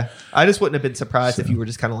play. Okay. I just wouldn't have been surprised if you were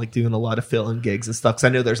just kind of like doing a lot of fill-in gigs and stuff, because I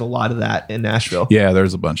know there's a lot of that in Nashville. Yeah,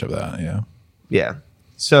 there's a bunch of that. Yeah. Yeah.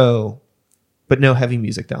 So, but no heavy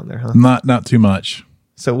music down there, huh? Not too much.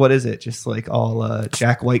 So what is it? Just like all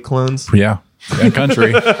Jack White clones? Yeah. Yeah,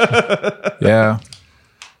 country. Yeah.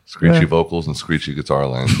 Screechy vocals and screechy guitar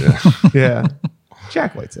lines. Yeah. Yeah.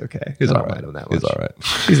 Jack White's okay. He's I all don't right. mind him that much. He's all right.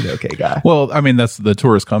 He's an okay guy. Well, I mean, that's the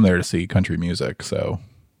tourists come there to see country music. So,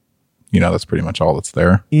 that's pretty much all that's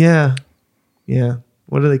there. Yeah. Yeah.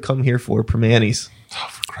 What do they come here for? Permanis. Oh,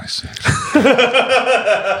 for Christ's sake.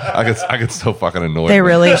 I get so fucking annoyed. They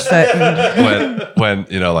really shouldn't. when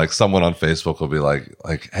like someone on Facebook will be like,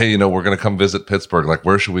 hey, we're gonna come visit Pittsburgh. Like,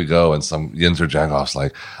 where should we go? And some Yinzer Jagoff's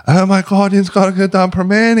like, oh my God, Yin's gotta get down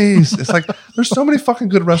Permanis. It's like there's so many fucking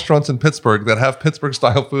good restaurants in Pittsburgh that have Pittsburgh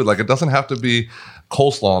style food. Like, it doesn't have to be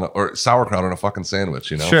coleslaw or sauerkraut on a fucking sandwich.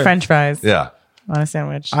 Sure. French fries Yeah. on a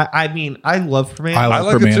sandwich. I mean, I love Permanis. I I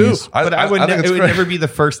love like it too. Permanis. but I would think it would great. never be the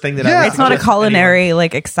first thing that I Yeah. would It's not a suggest to anyone. culinary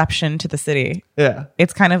exception to the city. Yeah.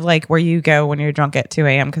 It's kind of like where you go when you're drunk at 2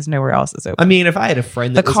 a.m. because nowhere else is open. I mean, if I had a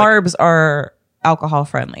friend The that was like, carbs are alcohol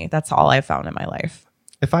friendly. That's all I've found in my life.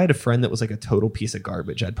 if I had a friend that was like a total piece of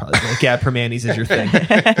garbage, I'd probably be like, yeah, Permanis is your thing.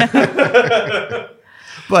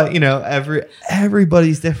 But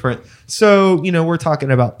everybody's different. So, we're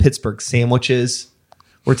talking about Pittsburgh sandwiches.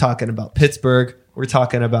 We're talking about Pittsburgh. We're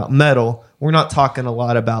talking about metal. We're not talking a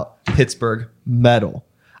lot about Pittsburgh metal.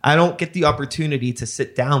 I don't get the opportunity to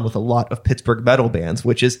sit down with a lot of Pittsburgh metal bands,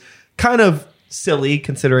 which is kind of silly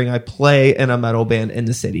considering I play in a metal band in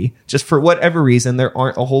the city. Just for whatever reason, there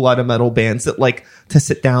aren't a whole lot of metal bands that like to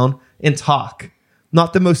sit down and talk.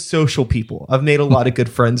 Not the most social people. I've made a lot of good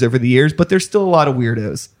friends over the years, but there's still a lot of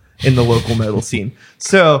weirdos in the local metal scene.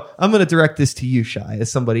 So I'm going to direct this to you, Shai, as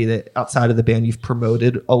somebody that outside of the band, you've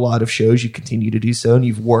promoted a lot of shows. You continue to do so, and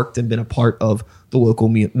you've worked and been a part of the local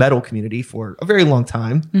metal community for a very long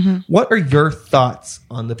time. Mm-hmm. What are your thoughts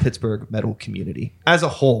on the Pittsburgh metal community as a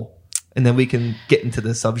whole? And then we can get into the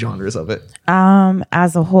subgenres of it.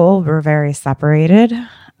 As a whole, we're very separated,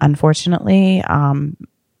 unfortunately.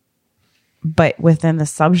 But within the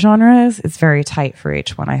subgenres, it's very tight for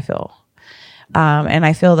each one, I feel. And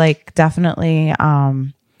I feel like definitely,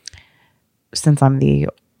 since I'm the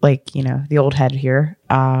old head here,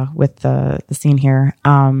 with the scene here,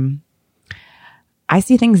 I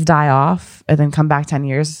see things die off and then come back 10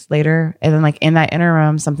 years later. And then like in that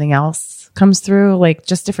interim, something else comes through, like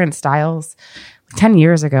just different styles. 10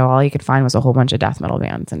 years ago, all you could find was a whole bunch of death metal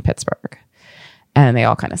bands in Pittsburgh, and they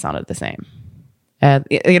all kind of sounded the same.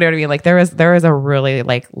 You know what I mean? Like there was a really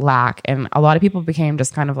like lack, and a lot of people became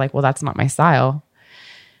just kind of like, well, that's not my style.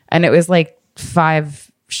 And it was like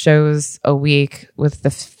 5 shows a week with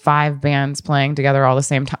the 5 bands playing together all the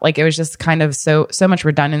same time. Like it was just kind of so much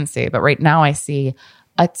redundancy. But right now I see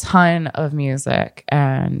a ton of music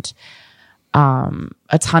and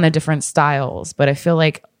a ton of different styles. But I feel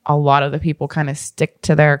like a lot of the people kind of stick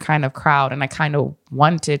to their kind of crowd, and I kind of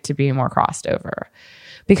want it to be more crossed over.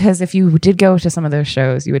 Because if you did go to some of those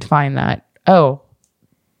shows, you would find that, oh,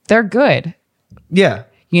 they're good. Yeah.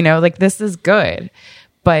 Like this is good.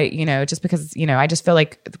 But, just because, I just feel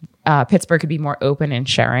like Pittsburgh could be more open and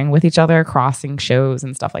sharing with each other, crossing shows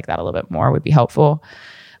and stuff like that a little bit more would be helpful.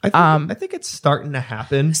 I think it's starting to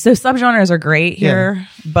happen. So subgenres are great here,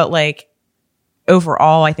 but like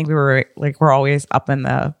overall, I think we're always up in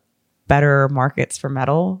the better markets for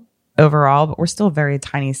metal overall, but we're still a very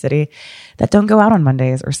tiny city that don't go out on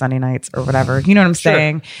Mondays or Sunday nights or whatever. You know what I'm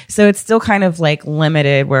saying? So it's still kind of like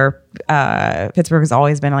limited, where Pittsburgh has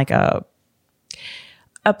always been like a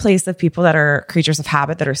place of people that are creatures of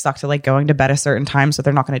habit, that are stuck to like going to bed a certain time, so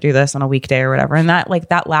they're not going to do this on a weekday or whatever. And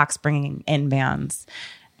that lacks bringing in bands.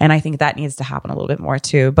 And I think that needs to happen a little bit more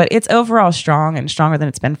too. But it's overall strong, and stronger than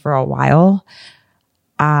it's been for a while.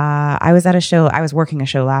 I was at a show. I was working a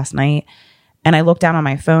show last night, and I looked down on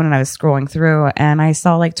my phone and I was scrolling through, and I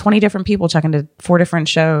saw like 20 different people checking to 4 different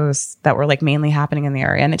shows that were like mainly happening in the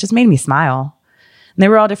area. And it just made me smile. And they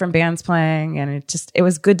were all different bands playing, and it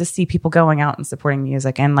was good to see people going out and supporting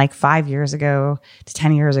music. And like 5 years ago to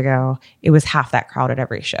 10 years ago, it was half that crowd at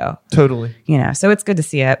every show. Totally. So it's good to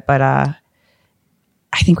see it, but I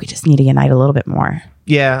think we just need to unite a little bit more.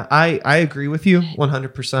 Yeah, I agree with you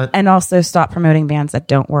 100%. And also stop promoting bands that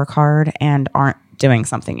don't work hard and aren't doing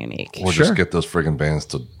something unique. Or Sure. just get those friggin' bands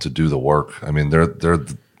to do the work. I mean, they're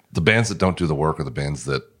the bands that don't do the work are the bands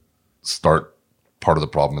that start part of the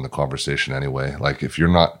problem in the conversation anyway. Like if you're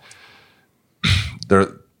not there,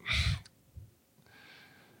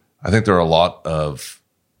 I think there are a lot of,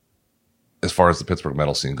 as far as the Pittsburgh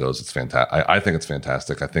metal scene goes, it's fantastic. I think it's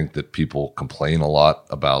fantastic. I think that people complain a lot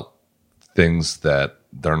about things that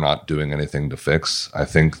they're not doing anything to fix. I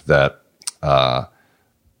think that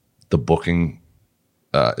the booking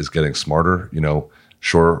is getting smarter. You know,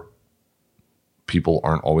 sure, people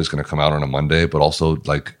aren't always going to come out on a Monday, but also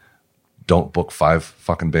like, don't book 5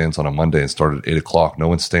 fucking bands on a Monday and start at 8:00. No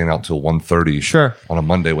one's staying out till 1:30 Sure. on a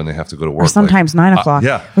Monday when they have to go to work. Or sometimes 9 o'clock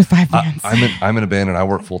yeah, with 5 bands. I'm in a band and I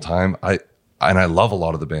work full time. I love a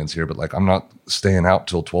lot of the bands here, but like I'm not staying out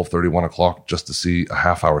till 12:30, 1 o'clock just to see a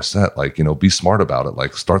half-hour set. Like, you know, be smart about it.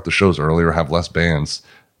 Like start the shows earlier, have less bands,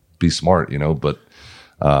 be smart, you know. But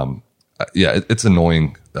yeah, it's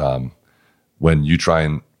annoying when you try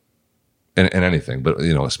and anything, but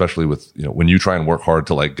you know, especially with, you know, when you try and work hard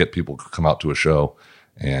to like get people to come out to a show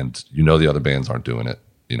and you know the other bands aren't doing it,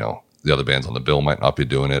 you know, the other bands on the bill might not be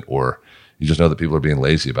doing it, or you just know that people are being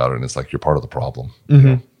lazy about it, and it's like you're part of the problem. You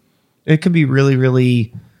know? It can be really,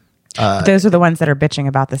 really. Those are the ones that are bitching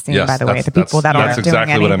about the scene, Yes, by the way. that's- The people that that's aren't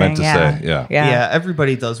exactly doing what I anything. meant to say. Yeah. Yeah,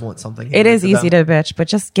 everybody does want something. It is easy them. to bitch, but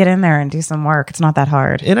just get in there and do some work. It's not that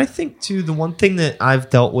hard. And I think too, the one thing that I've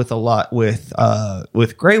dealt with a lot with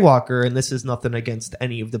Greywalker, and this is nothing against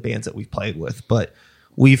any of the bands that we've played with, but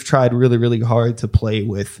we've tried really, really hard to play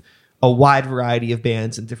with a wide variety of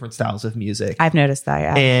bands and different styles of music. I've noticed that,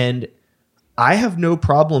 yeah. And I have no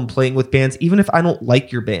problem playing with bands, even if I don't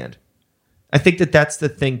like your band. I think that that's the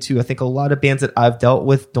thing too. I think a lot of bands that I've dealt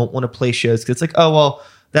with don't want to play shows because it's like, oh, well,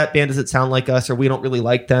 that band doesn't sound like us, or we don't really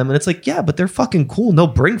like them. And it's like, yeah, but they're fucking cool. And they'll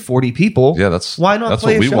bring 40 people. Yeah, that's why not that's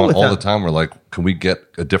play what a we show want with all them? the time. We're like, can we get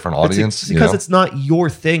a different audience? Because you know? it's not your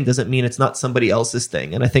thing doesn't mean it's not somebody else's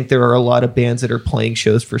thing. And I think there are a lot of bands that are playing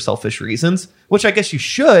shows for selfish reasons, which I guess you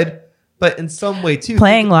should, but in some way too.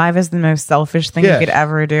 Playing live is the most selfish thing Yeah. you could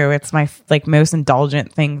ever do. It's my like most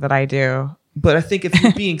indulgent thing that I do. But I think if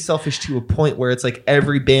you're being selfish to a point where it's like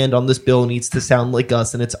every band on this bill needs to sound like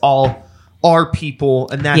us and it's all our people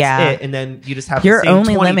and that's Yeah. it, and then you just have You're the same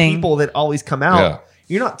only 20 limiting- people that always come out, Yeah.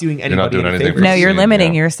 you're not doing anybody doing any anything favors. for No, the you're scene,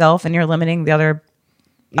 limiting yeah. yourself, and you're limiting the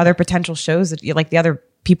other potential shows that you like, the other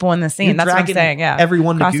people in the scene. You're That's what I'm dragging saying. Yeah,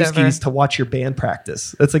 everyone to Crossover. Gooski's to watch your band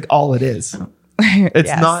practice. That's like all it is. It's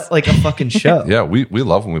Yes. not like a fucking show. Yeah, we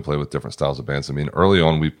love when we play with different styles of bands. I mean, early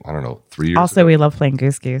on, I don't know, 3 years Also, ago. we love playing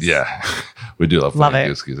Goose Goose. Yeah, we do love Love playing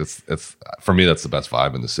it. Gooskies. It's for me, that's the best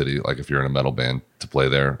vibe in the city. Like if you're in a metal band to play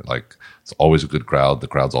there, like it's always a good crowd. The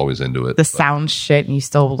crowd's always into it. The sound shit, and you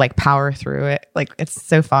still like power through it. Like it's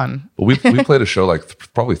so fun. But we played a show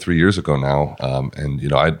like probably 3 years ago now, and you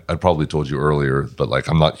know I'd probably told you earlier, but like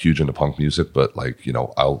I'm not huge into punk music, but like you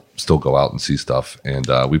know I'll still go out and see stuff. And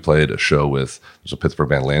we played a show with there's a Pittsburgh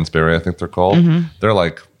band, Lansbury, I think they're called. Mm-hmm. They're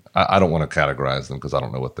like I don't want to categorize them because I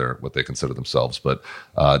don't know what they consider themselves, but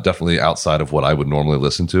definitely outside of what I would normally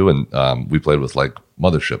listen to. And we played with like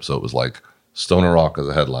Mothership, so it was like Stoner Rock as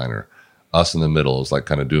a headliner, us in the middle. It was like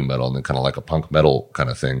kind of doom metal, and then kind of like a punk metal kind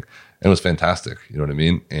of thing. And it was fantastic. You know what I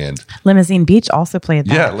mean? And Limousine Beach also played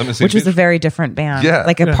that, Yeah, Limousine which was a Beach. very different band. Yeah.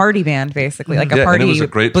 Like a party band, basically. Like a yeah, party and it was a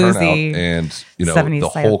great bluesy turnout. And you know, 70s the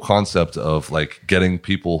style. whole concept of like getting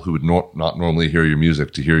people who would not normally hear your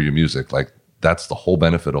music to hear your music, like that's the whole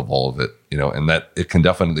benefit of all of it. You know, and that it can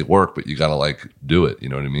definitely work, but you got to like do it. You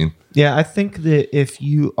know what I mean? Yeah, I think that if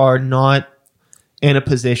you are not in a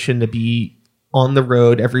position to be on the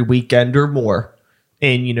road every weekend or more,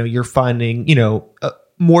 and you know you're finding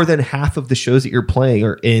more than half of the shows that you're playing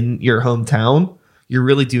are in your hometown, you're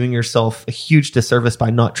really doing yourself a huge disservice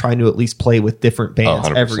by not trying to at least play with different bands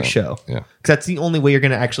 100%. every show. Yeah. Because that's the only way you're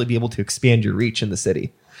going to actually be able to expand your reach in the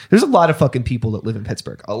city. There's a lot of fucking people that live in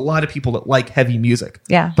Pittsburgh, a lot of people that like heavy music.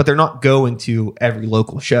 Yeah. But they're not going to every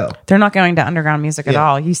local show. They're not going to underground music at Yeah.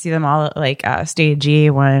 all. You see them all at like Stage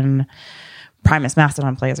G when Primus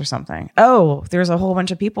Mastodon plays or something. Oh, there's a whole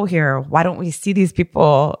bunch of people here. Why don't we see these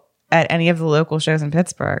people at any of the local shows in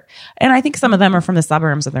Pittsburgh? And I think some of them are from the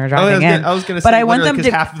suburbs and they're driving in. I was going to but say, I want them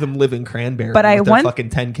to. half of them live in Cranberry. But I with their want- fucking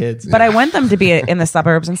 10 kids. But I want them to be in the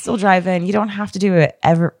suburbs and still drive in. You don't have to do it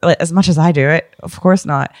ever as much as I do it. Of course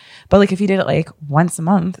not. But like if you did it like once a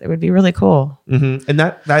month, it would be really cool. And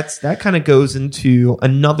that kind of goes into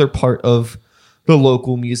another part of the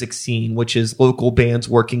local music scene, which is local bands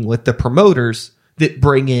working with the promoters that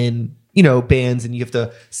bring in, bands, and you have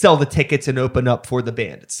to sell the tickets and open up for the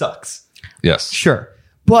band. It sucks. Yes. Sure.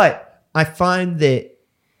 But I find that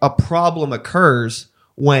a problem occurs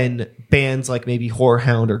when bands like maybe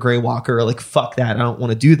Whorehound or Grey Walker are like, fuck that, I don't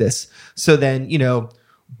want to do this. So then,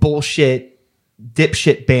 bullshit,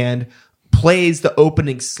 dipshit band plays the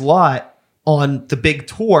opening slot on the big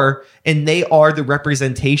tour, and they are the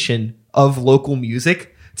representation of local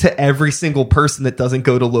music to every single person that doesn't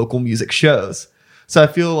go to local music shows. So I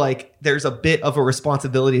feel like there's a bit of a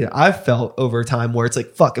responsibility that I've felt over time where it's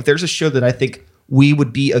like, fuck, if there's a show that I think we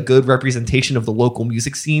would be a good representation of the local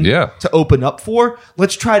music scene to open up for,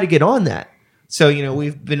 let's try to get on that. So,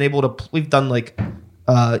 we've been able to, we've done like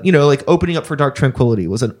opening up for Dark Tranquillity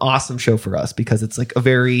was an awesome show for us because it's like a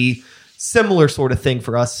very similar sort of thing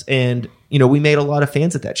for us. And, we made a lot of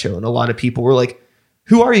fans at that show, and a lot of people were like,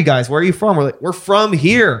 who are you guys? Where are you from? We're like, we're from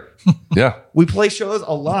here. Yeah. We play shows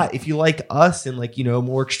a lot. If you like us and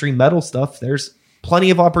more extreme metal stuff, there's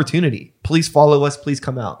plenty of opportunity. Please follow us. Please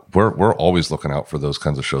come out. We're always looking out for those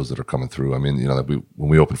kinds of shows that are coming through. I mean, when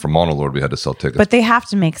we opened for Monolord, we had to sell tickets. But they have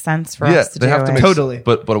to make sense for us to do it. Totally.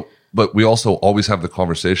 But we also always have the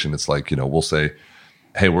conversation. It's like, we'll say,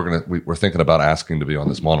 hey, we're thinking about asking to be on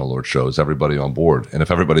this Monolord show. Is everybody on board? And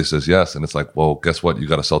if everybody says yes, and it's like, well, guess what? You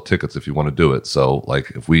got to sell tickets if you want to do it. So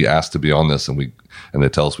like, if we ask to be on this and they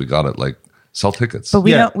tell us we got it, like, sell tickets.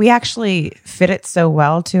 But we actually fit it so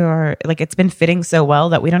well to our, it's been fitting so well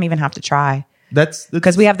that we don't even have to try. That's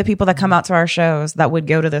because we have the people that come out to our shows that would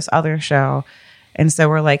go to this other show. And so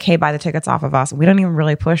we're like, hey, buy the tickets off of us. And we don't even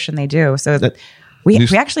really push, and they do. So we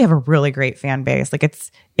actually have a really great fan base. Like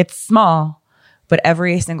it's small, but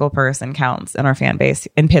every single person counts in our fan base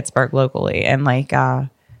in Pittsburgh locally. And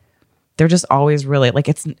they're just always really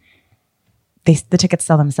the tickets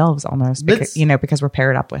sell themselves almost because we're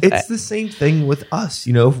paired up with it. It's the same thing with us.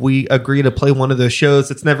 If we agree to play one of those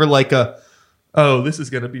shows, it's never like this is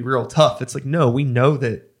going to be real tough. It's like, no, we know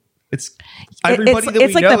that it's everybody that we know is going to the show.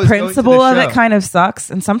 It's like the principle of it kind of sucks.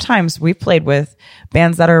 And sometimes we played with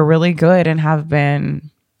bands that are really good and have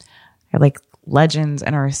been like legends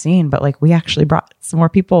in our scene, but we actually brought some more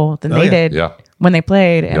people than they did when they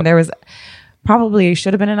played. And there was probably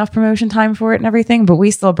should have been enough promotion time for it and everything, but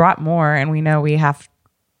we still brought more, and we know we have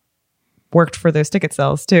worked for those ticket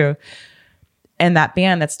sales too. And that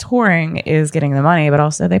band that's touring is getting the money, but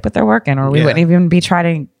also they put their work in, or we wouldn't even be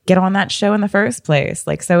trying to get on that show in the first place.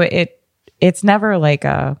 So it's never like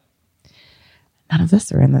none of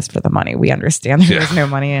us are in this for the money. We understand there's no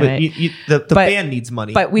money in it. The band needs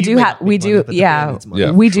money. But we do have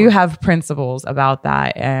principles about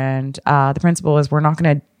that. And the principle is we're not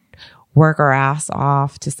going to work our ass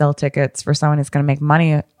off to sell tickets for someone who's going to make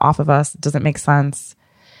money off of us. It doesn't make sense.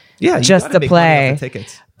 Yeah, just to play.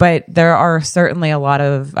 Tickets. But there are certainly a lot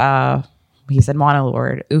of, he said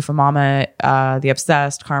Monolord, Ufomamet, The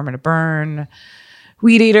Obsessed, Karma to Burn,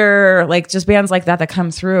 Weed Eater, just bands like that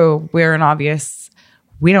come through. We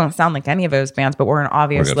don't sound like any of those bands, but we're an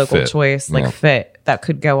obvious local choice, fit that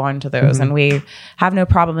could go on to those. Mm-hmm. And we have no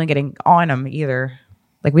problem in getting on them either.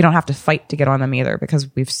 We don't have to fight to get on them either because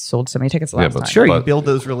we've sold so many tickets last time. Sure, you build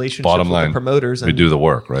those relationships with the promoters. We do the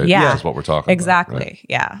work, right? Yeah. That's what we're talking about. Right?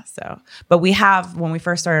 Yeah. So, but we have, when we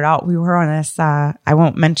first started out, we were on this, I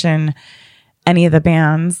won't mention any of the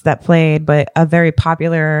bands that played, but a very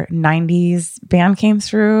popular 90s band came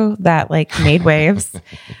through that made waves.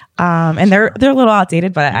 And they're a little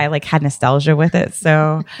outdated, but I had nostalgia with it.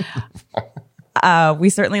 So we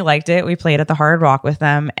certainly liked it. We played at the Hard Rock with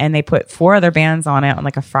them, and they put 4 other bands on it on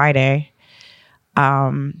a Friday.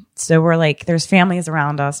 So we're there's families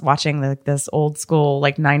around us watching this old school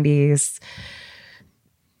 90s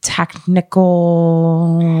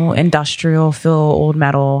technical industrial feel old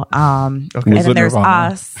metal. And then there's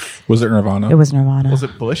us. Was it Nirvana? It was Nirvana. Was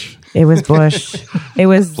it Bush? It was Bush. It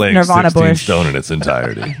was playing Nirvana 16 Bush. Stone in its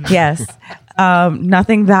entirety. Yes.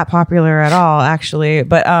 Nothing that popular at all, actually.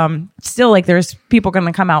 But still, there's people going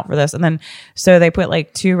to come out for this. And then, so they put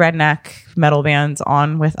 2 redneck metal bands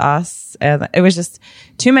on with us. And it was just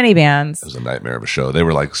too many bands. It was a nightmare of a show. They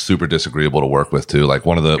were super disagreeable to work with too.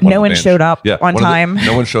 No one showed up on time.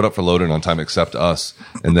 No one showed up for Loaded on time except us.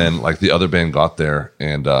 And then the other band got there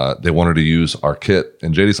and they wanted to use our kit.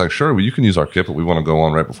 And JD's like, sure, well, you can use our kit, but we want to go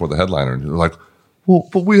on right before the headliner. And they're like, well,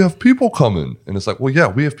 but we have people coming. And it's like, well, yeah,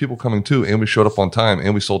 we have people coming too. And we showed up on time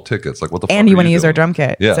and we sold tickets. What the fuck? And you want to use our drum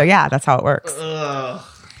kit. Yeah. So yeah, that's how it works.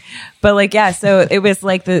 But so it was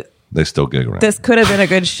they still gig around. This could have been a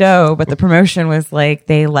good show, but the promotion was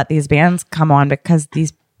they let these bands come on because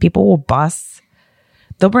these people will bus.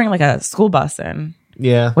 They'll bring a school bus in.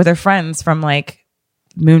 Yeah. With their friends from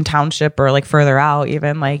Moon Township or further out,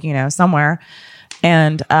 even somewhere.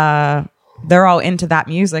 And they're all into that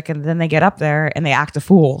music, and then they get up there and they act a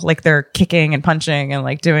fool, like they're kicking and punching and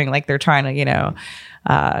like doing like they're trying to,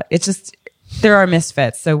 it's just, there are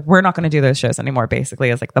misfits. So we're not going to do those shows anymore, basically,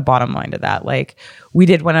 is like the bottom line to that. Like we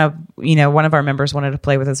did one of our members wanted to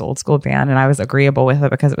play with his old school band, and I was agreeable with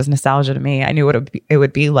it because it was nostalgia to me. I knew what it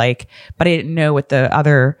would be like, but I didn't know what the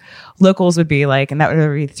other locals would be like. And that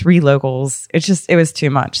would be 3 locals. It was too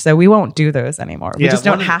much. So we won't do those anymore. We just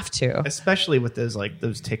don't have to. Especially with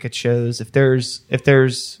those ticket shows. If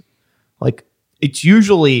there's like, it's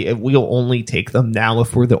usually, we'll only take them now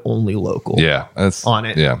if we're the only local that's on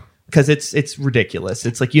it. Yeah. Because it's ridiculous.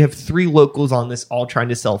 It's like you have 3 locals on this all trying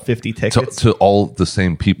to sell 50 tickets to all the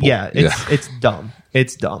same people. Yeah, it's dumb.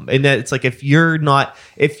 It's dumb. And that it's like if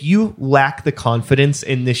you lack the confidence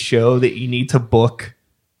in this show that you need to book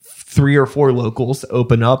 3 or 4 locals to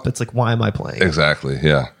open up, it's like, why am I playing? Exactly.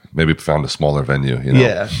 Yeah. Maybe found a smaller venue,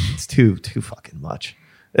 Yeah. It's too fucking much.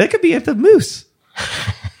 It could be at the Moose.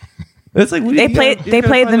 It's like they played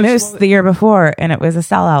the Moose the year before, and it was a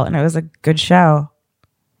sellout, and it was a good show.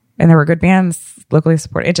 And there were good bands locally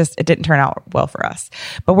supported. It didn't turn out well for us.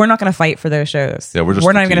 But we're not going to fight for those shows. Yeah, we're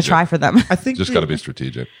not even going to try for them. I think just got to be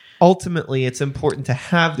strategic. Ultimately, it's important to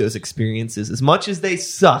have those experiences as much as they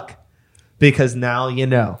suck, because now you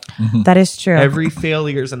know. That is true. Every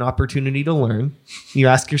failure is an opportunity to learn. You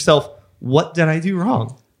ask yourself, what did I do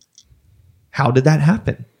wrong? How did that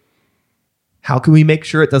happen? How can we make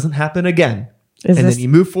sure it doesn't happen again? Then you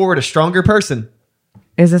move forward a stronger person.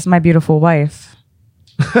 Is this my beautiful wife?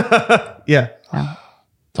 Yeah.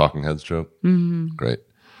 Talking Heads joke. Mm-hmm. Great.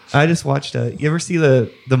 I just watched you ever see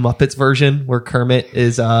the Muppets version where Kermit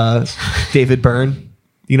is David Byrne?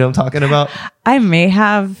 You know what I'm talking about? I may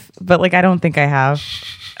have, but I don't think I have.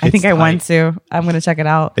 I think I want to. I'm going to check it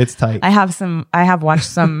out. It's tight. I have watched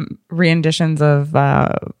some renditions of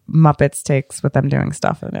Muppets takes with them doing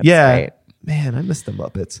stuff, and it's great. Man, I miss the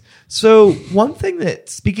Muppets. So one thing that,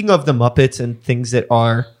 speaking of the Muppets and things that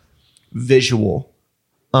are visual,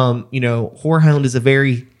 Whorehound is a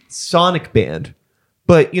very sonic band,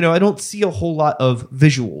 but I don't see a whole lot of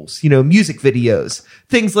visuals, music videos,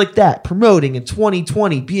 things like that, promoting in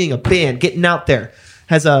 2020, being a band, getting out there.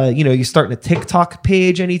 Has you starting a TikTok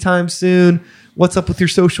page anytime soon? What's up with your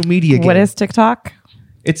social media game? What is TikTok?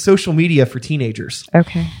 It's social media for teenagers.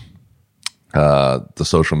 Okay. The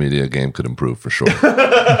social media game could improve for sure.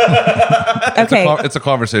 Okay. It's a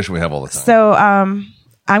conversation we have all the time. So,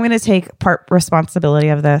 I'm going to take part responsibility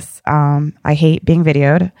of this. I hate being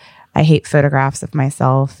videoed. I hate photographs of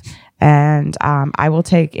myself. And I will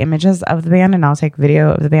take images of the band, and I'll take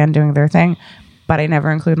video of the band doing their thing, but I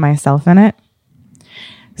never include myself in it.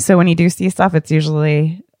 So when you do see stuff, it's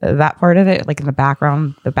usually that part of it, like in the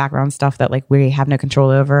background stuff that we have no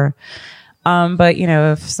control over. But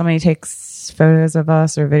if somebody takes photos of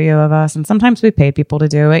us or video of us, and sometimes we pay people to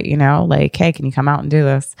do it, hey, can you come out and do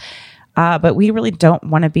this? But we really don't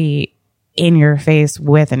want to be in your face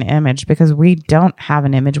with an image, because we don't have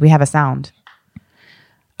an image. We have a sound.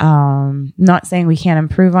 Not saying we can't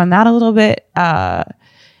improve on that a little bit.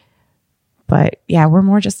 But yeah, we're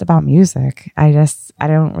more just about music. I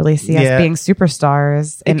don't really see us being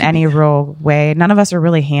superstars in any real way. None of us are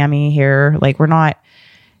really hammy here. We're not,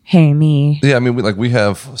 hey, me. Yeah. I mean, we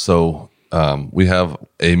have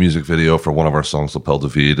a music video for one of our songs, Lapel de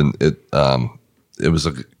Vide, and it was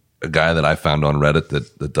a guy that I found on Reddit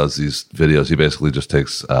that does these videos. He basically just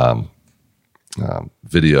takes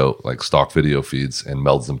video, stock video feeds, and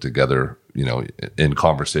melds them together, in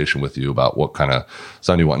conversation with you about what kind of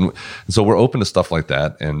sound you want. And so we're open to stuff like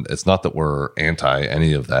that. And it's not that we're anti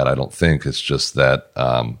any of that, I don't think. It's just that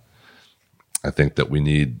I think that we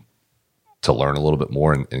need to learn a little bit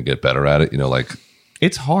more and get better at it.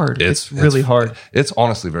 It's hard. It's really hard. It's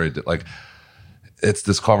honestly very, it's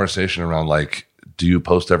this conversation around do you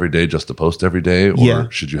post every day just to post every day? Or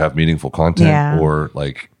should you have meaningful content? Yeah. Or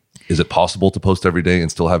is it possible to post every day and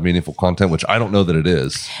still have meaningful content? Which I don't know that it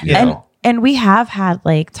is. You know? And we have had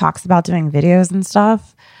talks about doing videos and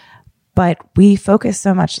stuff, but we focus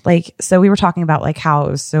so much. So we were talking about how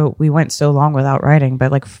it was we went so long without writing,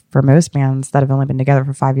 but for most bands that have only been together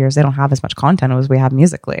for 5 years, they don't have as much content as we have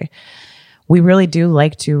musically. We really do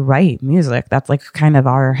like to write music. That's kind of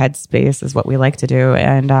our headspace, is what we like to do.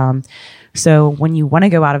 And so when you want to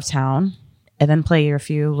go out of town and then play your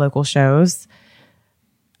few local shows,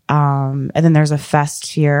 and then there's a fest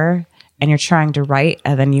here, and you're trying to write,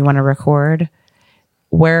 and then you want to record,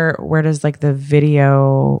 where does the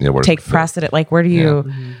video take precedent? Where do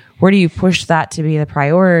you push that to be the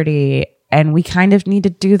priority? And we kind of need to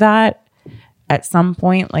do that at some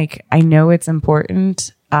point. I know it's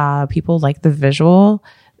important. People like the visual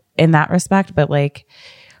in that respect, but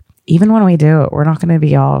even when we do it, we're not going to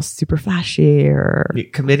be all super flashy or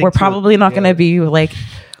committing. We're probably not going to be like.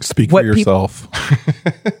 Speak for yourself.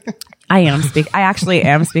 I actually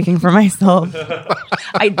am speaking for myself.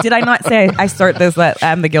 Did I not say I start this that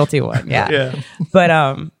I'm the guilty one? Yeah. But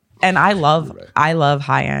and I love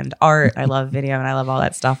high end art. I love video and I love all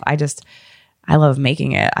that stuff. I love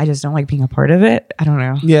making it. I just don't like being a part of it. I don't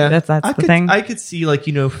know. Yeah, that's the thing. I could see like,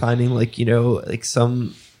 you know, finding like, you know, like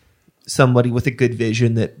somebody with a good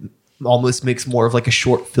vision that almost makes more of like a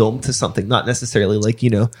short film to something, not necessarily like, you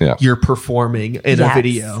know, you're performing in a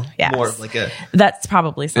video. Yes. More of like a. That's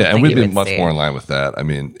probably something. Yeah, and we've you been would much see. more in line with that. I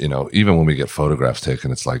mean, you know, even when we get photographs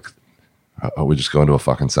taken, it's like, are we just going to a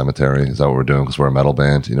fucking cemetery? Is that what we're doing? Because we're a metal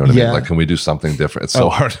band. You know what I mean? Like, can we do something different? It's so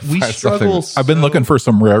hard to We find struggle. something. I've been looking for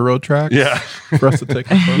some railroad tracks. Yeah. For us to take.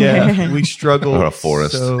 A photo. Yeah, we struggle Or a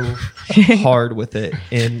forest. so hard with it.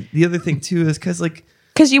 And the other thing too is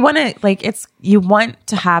because you want to you want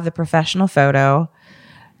to have the professional photo.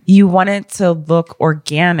 You want it to look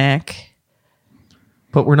organic.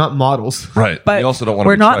 but we're not models. Right. But you also don't want to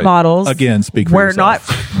we're be not trite. models. Again, speak for we're yourself.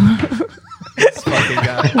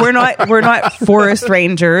 not we're not forest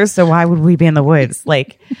rangers, so why would we be in the woods?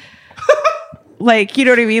 Like you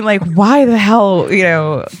know what I mean? Like, why the hell, you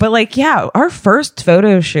know? But like, yeah, our first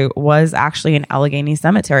photo shoot was actually in Allegheny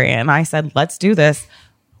Cemetery, and I said, let's do this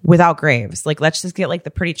without graves. Like, let's just get like the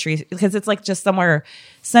pretty trees, because it's like just somewhere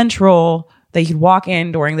central that you could walk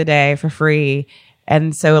in during the day for free.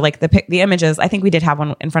 And so like the images, I think we did have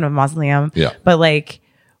one in front of a mausoleum. Yeah. But like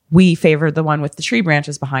we favored the one with the tree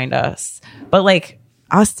branches behind us. But like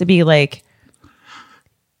us to be like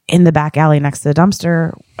in the back alley next to the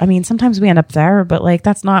dumpster. I mean, sometimes we end up there, but like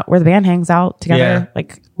that's not where the band hangs out together. Yeah.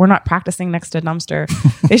 Like we're not practicing next to a dumpster.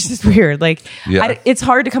 It's just weird. Like it's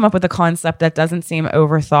hard to come up with a concept that doesn't seem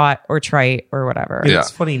overthought or trite or whatever. Yeah.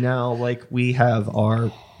 It's funny now, like we have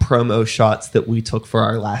our promo shots that we took for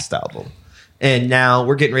our last album. And now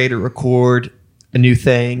we're getting ready to record a new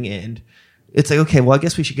thing. And it's like, okay, well, I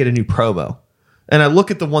guess we should get a new promo. And I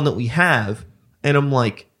look at the one that we have and I'm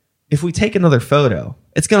like, if we take another photo,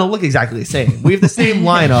 it's going to look exactly the same. We have the same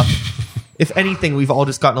lineup. If anything, we've all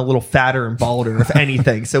just gotten a little fatter and balder, if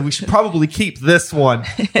anything. So we should probably keep this one.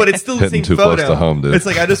 But it's still the Hitting same too photo. close to home, dude. It's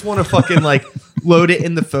like, I just want to fucking like load it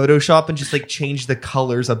in the Photoshop and just like change the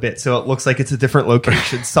colors a bit so it looks like it's a different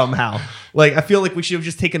location somehow. Like, I feel like we should have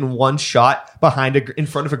just taken one shot in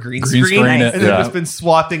front of a green screen screen it, and then just been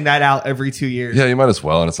swapping that out every 2 years. Yeah, you might as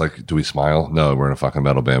well. And it's like, do we smile? No, we're in a fucking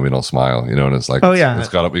metal band. We don't smile. You know, and it's like, Oh, yeah.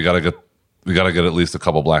 we gotta get at least a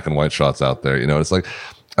couple black and white shots out there. You know, it's like,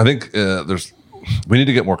 I think we need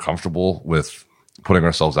to get more comfortable with putting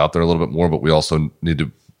ourselves out there a little bit more, but we also need to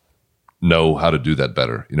know how to do that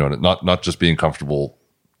better. You know, and not just being comfortable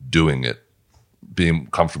doing it, being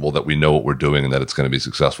comfortable that we know what we're doing and that it's going to be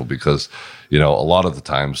successful. Because, you know, a lot of the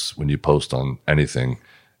times when you post on anything,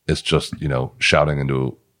 it's just, you know, shouting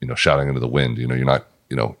into the wind. You know, you're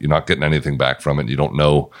not getting anything back from it. You don't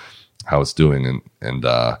know how it's doing. And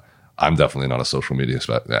I'm definitely not a social media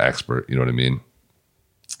expert. You know what I mean?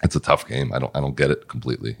 It's a tough game. I don't get it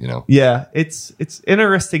completely, you know? Yeah, it's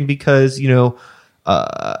interesting because, you know,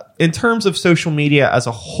 in terms of social media as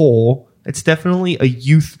a whole, it's definitely a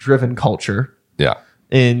youth-driven culture. Yeah.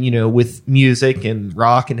 And, you know, with music and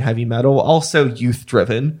rock and heavy metal, also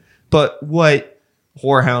youth-driven. But what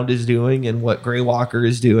Whorehound is doing and what Grey Walker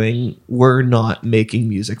is doing, we're not making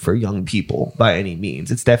music for young people by any means.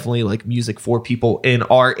 It's definitely like music for people in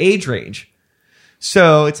our age range.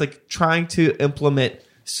 So it's like trying to implement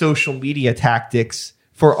social media tactics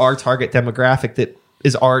for our target demographic that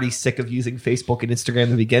is already sick of using Facebook and Instagram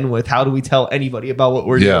to begin with. How do we tell anybody about what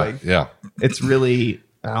we're doing? Yeah. It's really,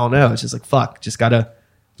 I don't know. It's just like, fuck, just gotta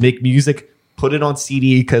make music, put it on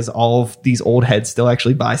CD, because all of these old heads still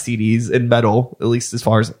actually buy CDs in metal, at least as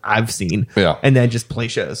far as I've seen. Yeah. And then just play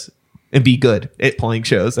shows and be good at playing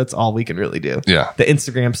shows. That's all we can really do. Yeah. The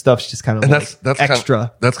Instagram stuff's just kind of And like that's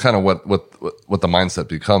extra. That's kind of what the mindset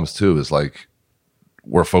becomes too, is like,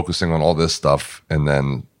 we're focusing on all this stuff, and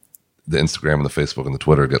then the Instagram and the Facebook and the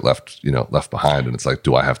Twitter get left behind. And it's like,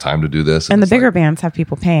 do I have time to do this? And the it's bigger like, bands have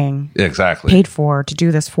people paid for to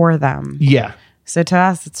do this for them. Yeah. So to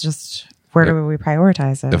us, it's just, where do we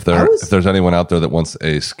prioritize it? If there's anyone out there that wants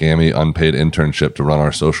a scammy unpaid internship to run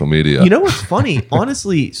our social media, You know what's funny?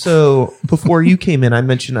 Honestly, so before you came in, I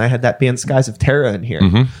mentioned I had that band Skies of Terra in here.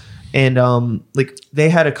 Mm-hmm. And like they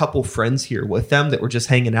had a couple friends here with them that were just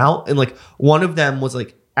hanging out. And like one of them was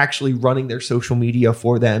like actually running their social media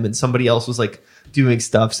for them, and somebody else was like doing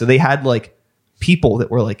stuff. So they had like people that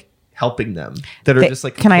were like helping them that are just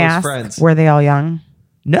like can close I ask, friends. were they all young?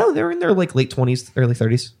 No, they were in their like late 20s, early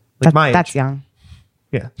 30s. Like my age. That's young.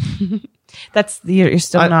 Yeah. You're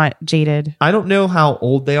still not jaded. I don't know how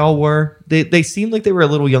old they all were. They seemed like they were a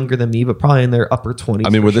little younger than me, but probably in their upper 20s. I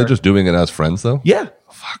mean, were they just doing it as friends though? Yeah.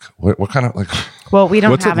 Fuck. What kind of like? Well, we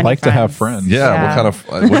don't What's have it any like to have friends? Yeah. What kind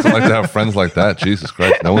of? What's it like to have friends like that? Jesus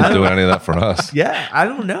Christ. No one's doing any of that for us. Yeah. I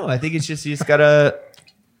don't know. I think it's just, you just gotta,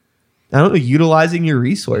 I don't know, utilizing your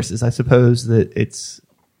resources. I suppose that it's,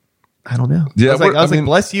 I don't know. Yeah, I was I like, mean-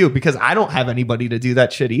 bless you, because I don't have anybody to do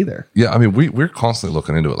that shit either. Yeah, I mean, we're constantly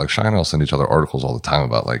looking into it. Like Shy and I'll send each other articles all the time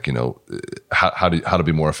about like, you know, how to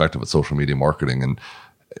be more effective at social media marketing, and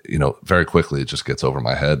you know, very quickly it just gets over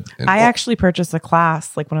my head. And, I actually purchased a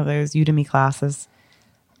class, like one of those Udemy classes,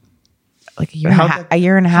 like a year and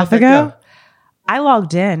a half how'd that ago. go? I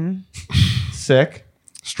logged in, Sick.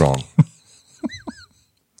 strong,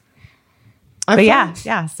 but yeah.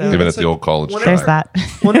 So giving it It's the like, old college whenever- there's try.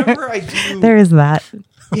 that. Whenever I do, There is that.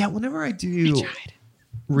 yeah, whenever I do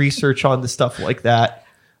research on the stuff like that,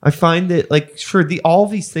 I find that like sure all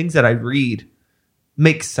these things that I read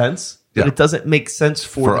make sense, but Yeah. it doesn't make sense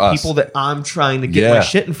for the us. people that I'm trying to get my Yeah.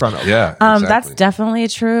 shit in front of. Yeah, That's exactly. definitely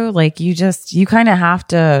true. Like you kind of have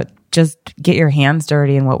to just get your hands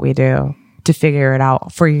dirty in what we do to figure it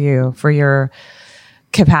out for you, for your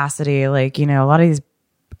capacity. Like, you know,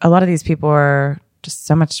 a lot of these people are just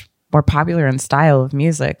so much more popular in style of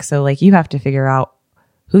music. So like you have to figure out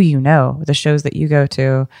who you know, the shows that you go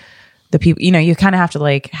to, the people, you know, you kind of have to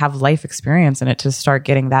like have life experience in it to start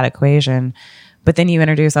getting that equation. But then you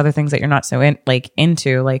introduce other things that you're not so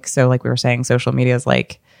into, like, so like we were saying, social media is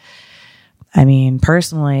like, I mean,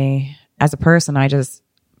 personally, as a person, I just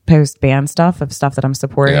post band stuff that I'm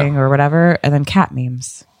supporting or whatever, and then cat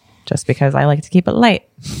memes, just because I like to keep it light.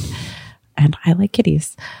 And I like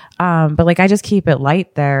kitties. But like, I just keep it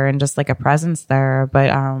light there and just like a presence there. But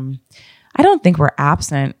I don't think we're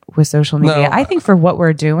absent with social media. No. I think for what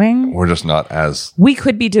we're doing, We're just not as we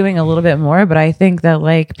could be doing a little bit more, but I think that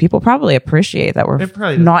like people probably appreciate that we're It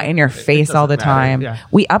probably doesn't- not in your face all the doesn't matter, time. yeah.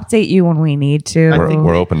 We update you when we need to.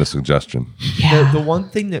 we're open to suggestion. The one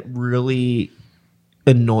thing that really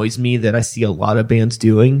annoys me that I see a lot of bands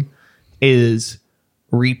doing is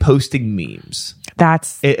reposting memes.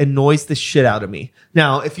 It annoys the shit out of me.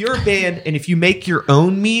 Now, if you're a band and if you make your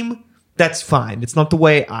own meme, that's fine. It's not the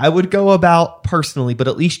way I would go about personally, but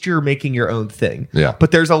at least you're making your own thing. Yeah.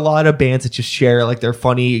 But there's a lot of bands that just share like their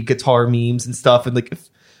funny guitar memes and stuff, and like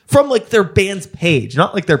from like their band's page,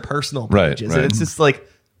 not like their personal pages. Right. And it's just like,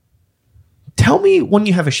 tell me when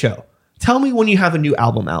you have a show. Tell me when you have a new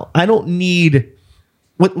album out. I don't need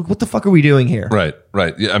what the fuck are we doing here? Right.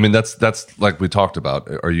 Yeah, I mean, that's like we talked about.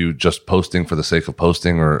 Are you just posting for the sake of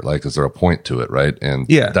posting, or like is there a point to it? Right. And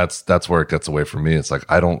Yeah. that's where it gets away from me. It's like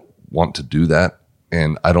I don't want to do that,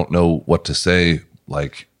 and I don't know what to say.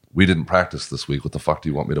 Like, we didn't practice this week. What the fuck do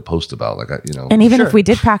you want me to post about? Like, And even Sure. if we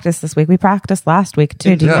did practice this week, we practiced last week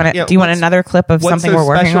too. Do you Yeah. want Yeah, do you want what's- another clip of what's something so we're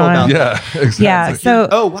working special on? about yeah, exactly. Yeah. So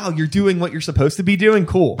Oh wow, you're doing what you're supposed to be doing.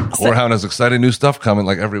 Cool. Corehound has exciting new stuff coming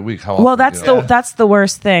like every week. How well, often, that's you know? that's the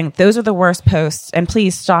worst thing. Those are the worst posts. And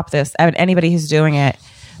please stop this. I mean, anybody who's doing it,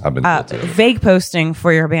 I've been guilty of it. vague posting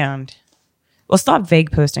for your band. Well, stop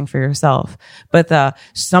vague posting for yourself. But the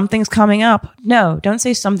something's coming up. No, don't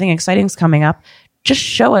say something exciting's coming up. Just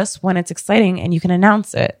show us when it's exciting and you can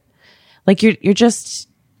announce it. Like you're just,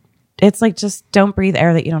 it's like just don't breathe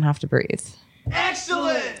air that you don't have to breathe.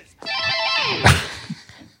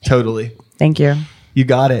 Totally. Thank you. You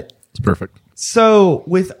got it. It's perfect. So,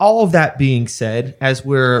 with all of that being said, as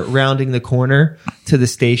we're rounding the corner to the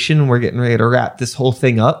station, we're getting ready to wrap this whole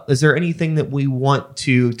thing up. Is there anything that we want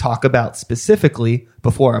to talk about specifically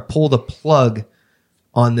before I pull the plug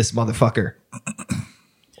on this motherfucker?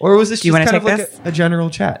 Or was this Do you just wanna kind of take like this? a general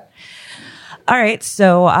chat? All right.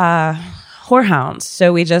 So, Whorehounds.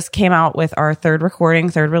 So we just came out with our third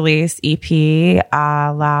release EP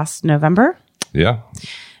last November. Yeah.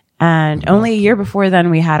 And only a year before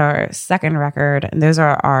then, we had our second record. And those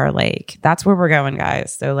are our like, that's where we're going,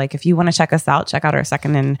 guys. So like, if you want to check us out, check out our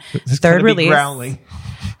second and It's third gonna be release. growling.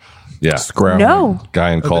 Yeah. No,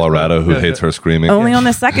 Guy in Colorado who hates her screaming. only on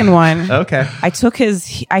the second one. Okay.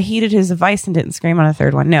 I heeded his advice and didn't scream on a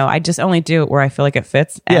third one. No, I just only do it where I feel like it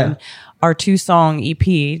fits. And our 2-song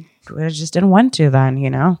EP, I just didn't want to then, you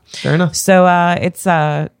know? Fair enough. So it's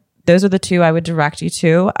those are the two I would direct you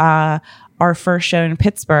to. Our first show in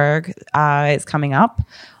Pittsburgh is coming up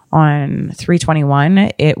on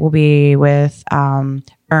 3/21. It will be with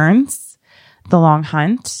Ernst, The Long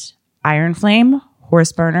Hunt, Iron Flame,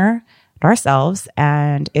 Horse Burner, and ourselves.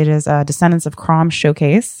 And it is a Descendants of Crom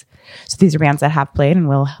showcase. So these are bands that have played and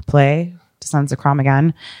will play Descendants of Crom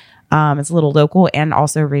again. It's a little local and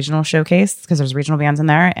also regional showcase because there's regional bands in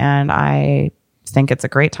there. And I think it's a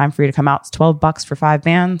great time for you to come out. It's $12 for 5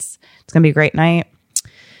 bands. It's going to be a great night.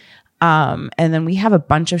 And then we have a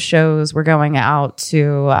bunch of shows. We're going out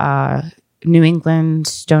to New England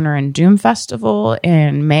Stoner and Doom Festival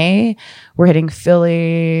in May. We're hitting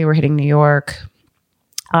Philly. We're hitting New York.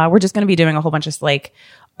 We're just going to be doing a whole bunch of like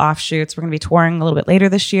offshoots. We're going to be touring a little bit later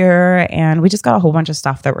this year. And we just got a whole bunch of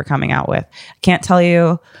stuff that we're coming out with. I can't tell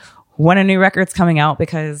you when a new record's coming out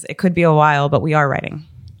because it could be a while, but we are writing.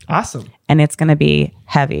 Awesome. And it's going to be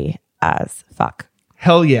heavy as fuck.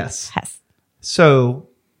 Hell yes. Yes. So,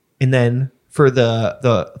 and then for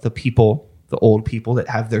the people, the old people that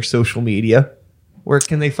have their social media, where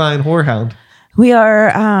can they find Whorehound? We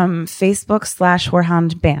are Facebook /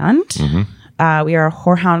 Whorehound Band. Mm-hmm. We are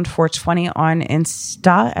Whorehound 420 on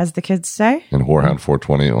Insta, as the kids say. And Whorehound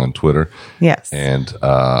 420 on Twitter. Yes. And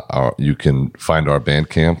you can find our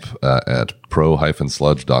Bandcamp at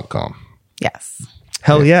pro-sludge.com. Yes.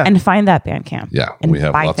 Hell yeah. And find that Bandcamp. Yeah, and we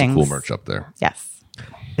have buy lots things. of cool merch up there. Yes.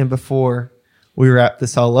 And before we wrap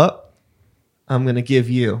this all up, I'm going to give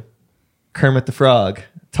you Kermit the Frog,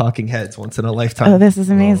 Talking Heads, Once in a Lifetime. Oh, this is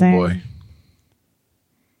amazing. Oh, boy.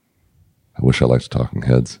 I wish I liked Talking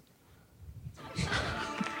Heads.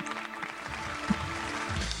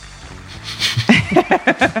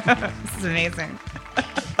 This is amazing.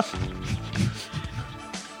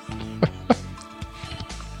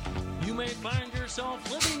 You may find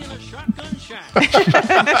yourself living in a shotgun shack. You may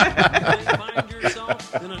find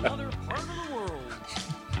yourself in another part of the world.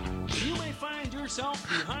 You may find yourself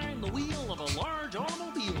behind the wheel of a large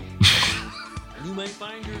automobile. You may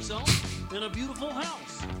find yourself in a beautiful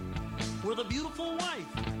house with a beautiful wife.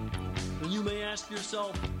 And you may ask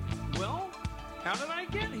yourself, well, how did I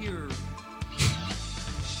get here?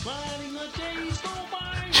 Letting the days go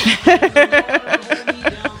by. Letting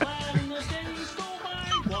the days go by.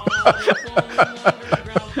 Water flowing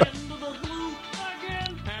underground into the blue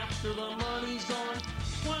again. After the money's gone,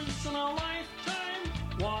 once in a lifetime.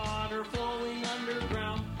 Water flowing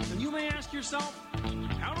underground. And you may ask yourself,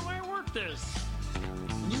 how do I work this?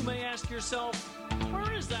 And you may ask yourself,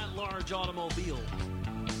 where is that large automobile?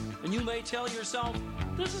 And you may tell yourself,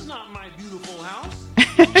 this is not my beautiful house.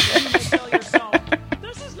 And you may tell yourself,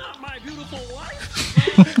 this is not my beautiful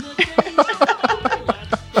wife. Letting the days go by. Let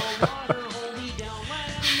the water hold me down.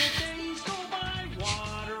 Letting the days go by.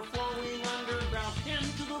 Water flowing underground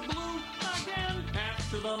into the blue again.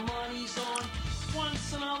 After the money's on,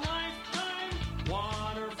 once in a lifetime.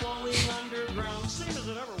 Water flowing underground. Same as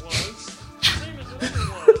it ever was. Same as it ever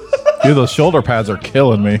was. Dude, those shoulder pads are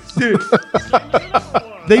killing me. Dude, Same as it ever was.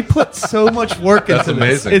 they put so much work into That's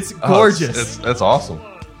amazing. this. It's gorgeous. That's awesome.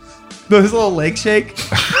 Those little leg shake.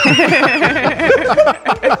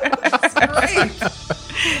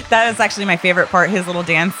 That is actually my favorite part, his little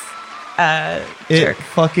dance It jerk.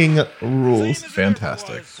 fucking rules.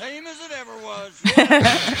 Fantastic. Same as it ever was.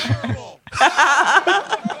 Terrible.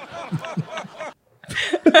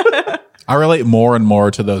 I relate more and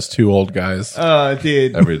more to those two old guys.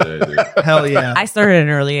 Dude. Every day, dude. Hell yeah. I started at an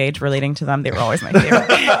early age relating to them. They were always my favorite.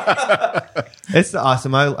 It's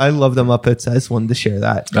awesome. I love the Muppets. I just wanted to share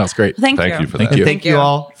that. That was great. Thank Thank you. you for Thank that. you. Thank you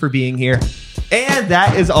all for being here. And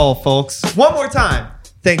that is all, folks. One more time.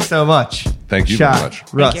 Thanks so much. Thank you Shot, very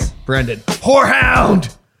much. Russ, you. Brendan.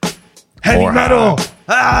 Whorehound! Heavy Whorehound. metal!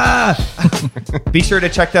 Ah! Be sure to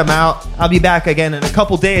check them out. I'll be back again in a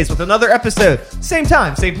couple days with another episode. Same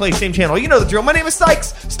time, same place, same channel. You know the drill. My name is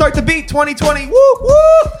Sykes. Start the beat 2020. Woo,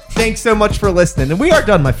 woo! Thanks so much for listening. And we are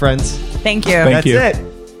done, my friends. Thank you. Thank That's you. it.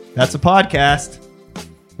 That's a podcast.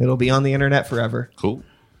 It'll be on the internet forever. Cool.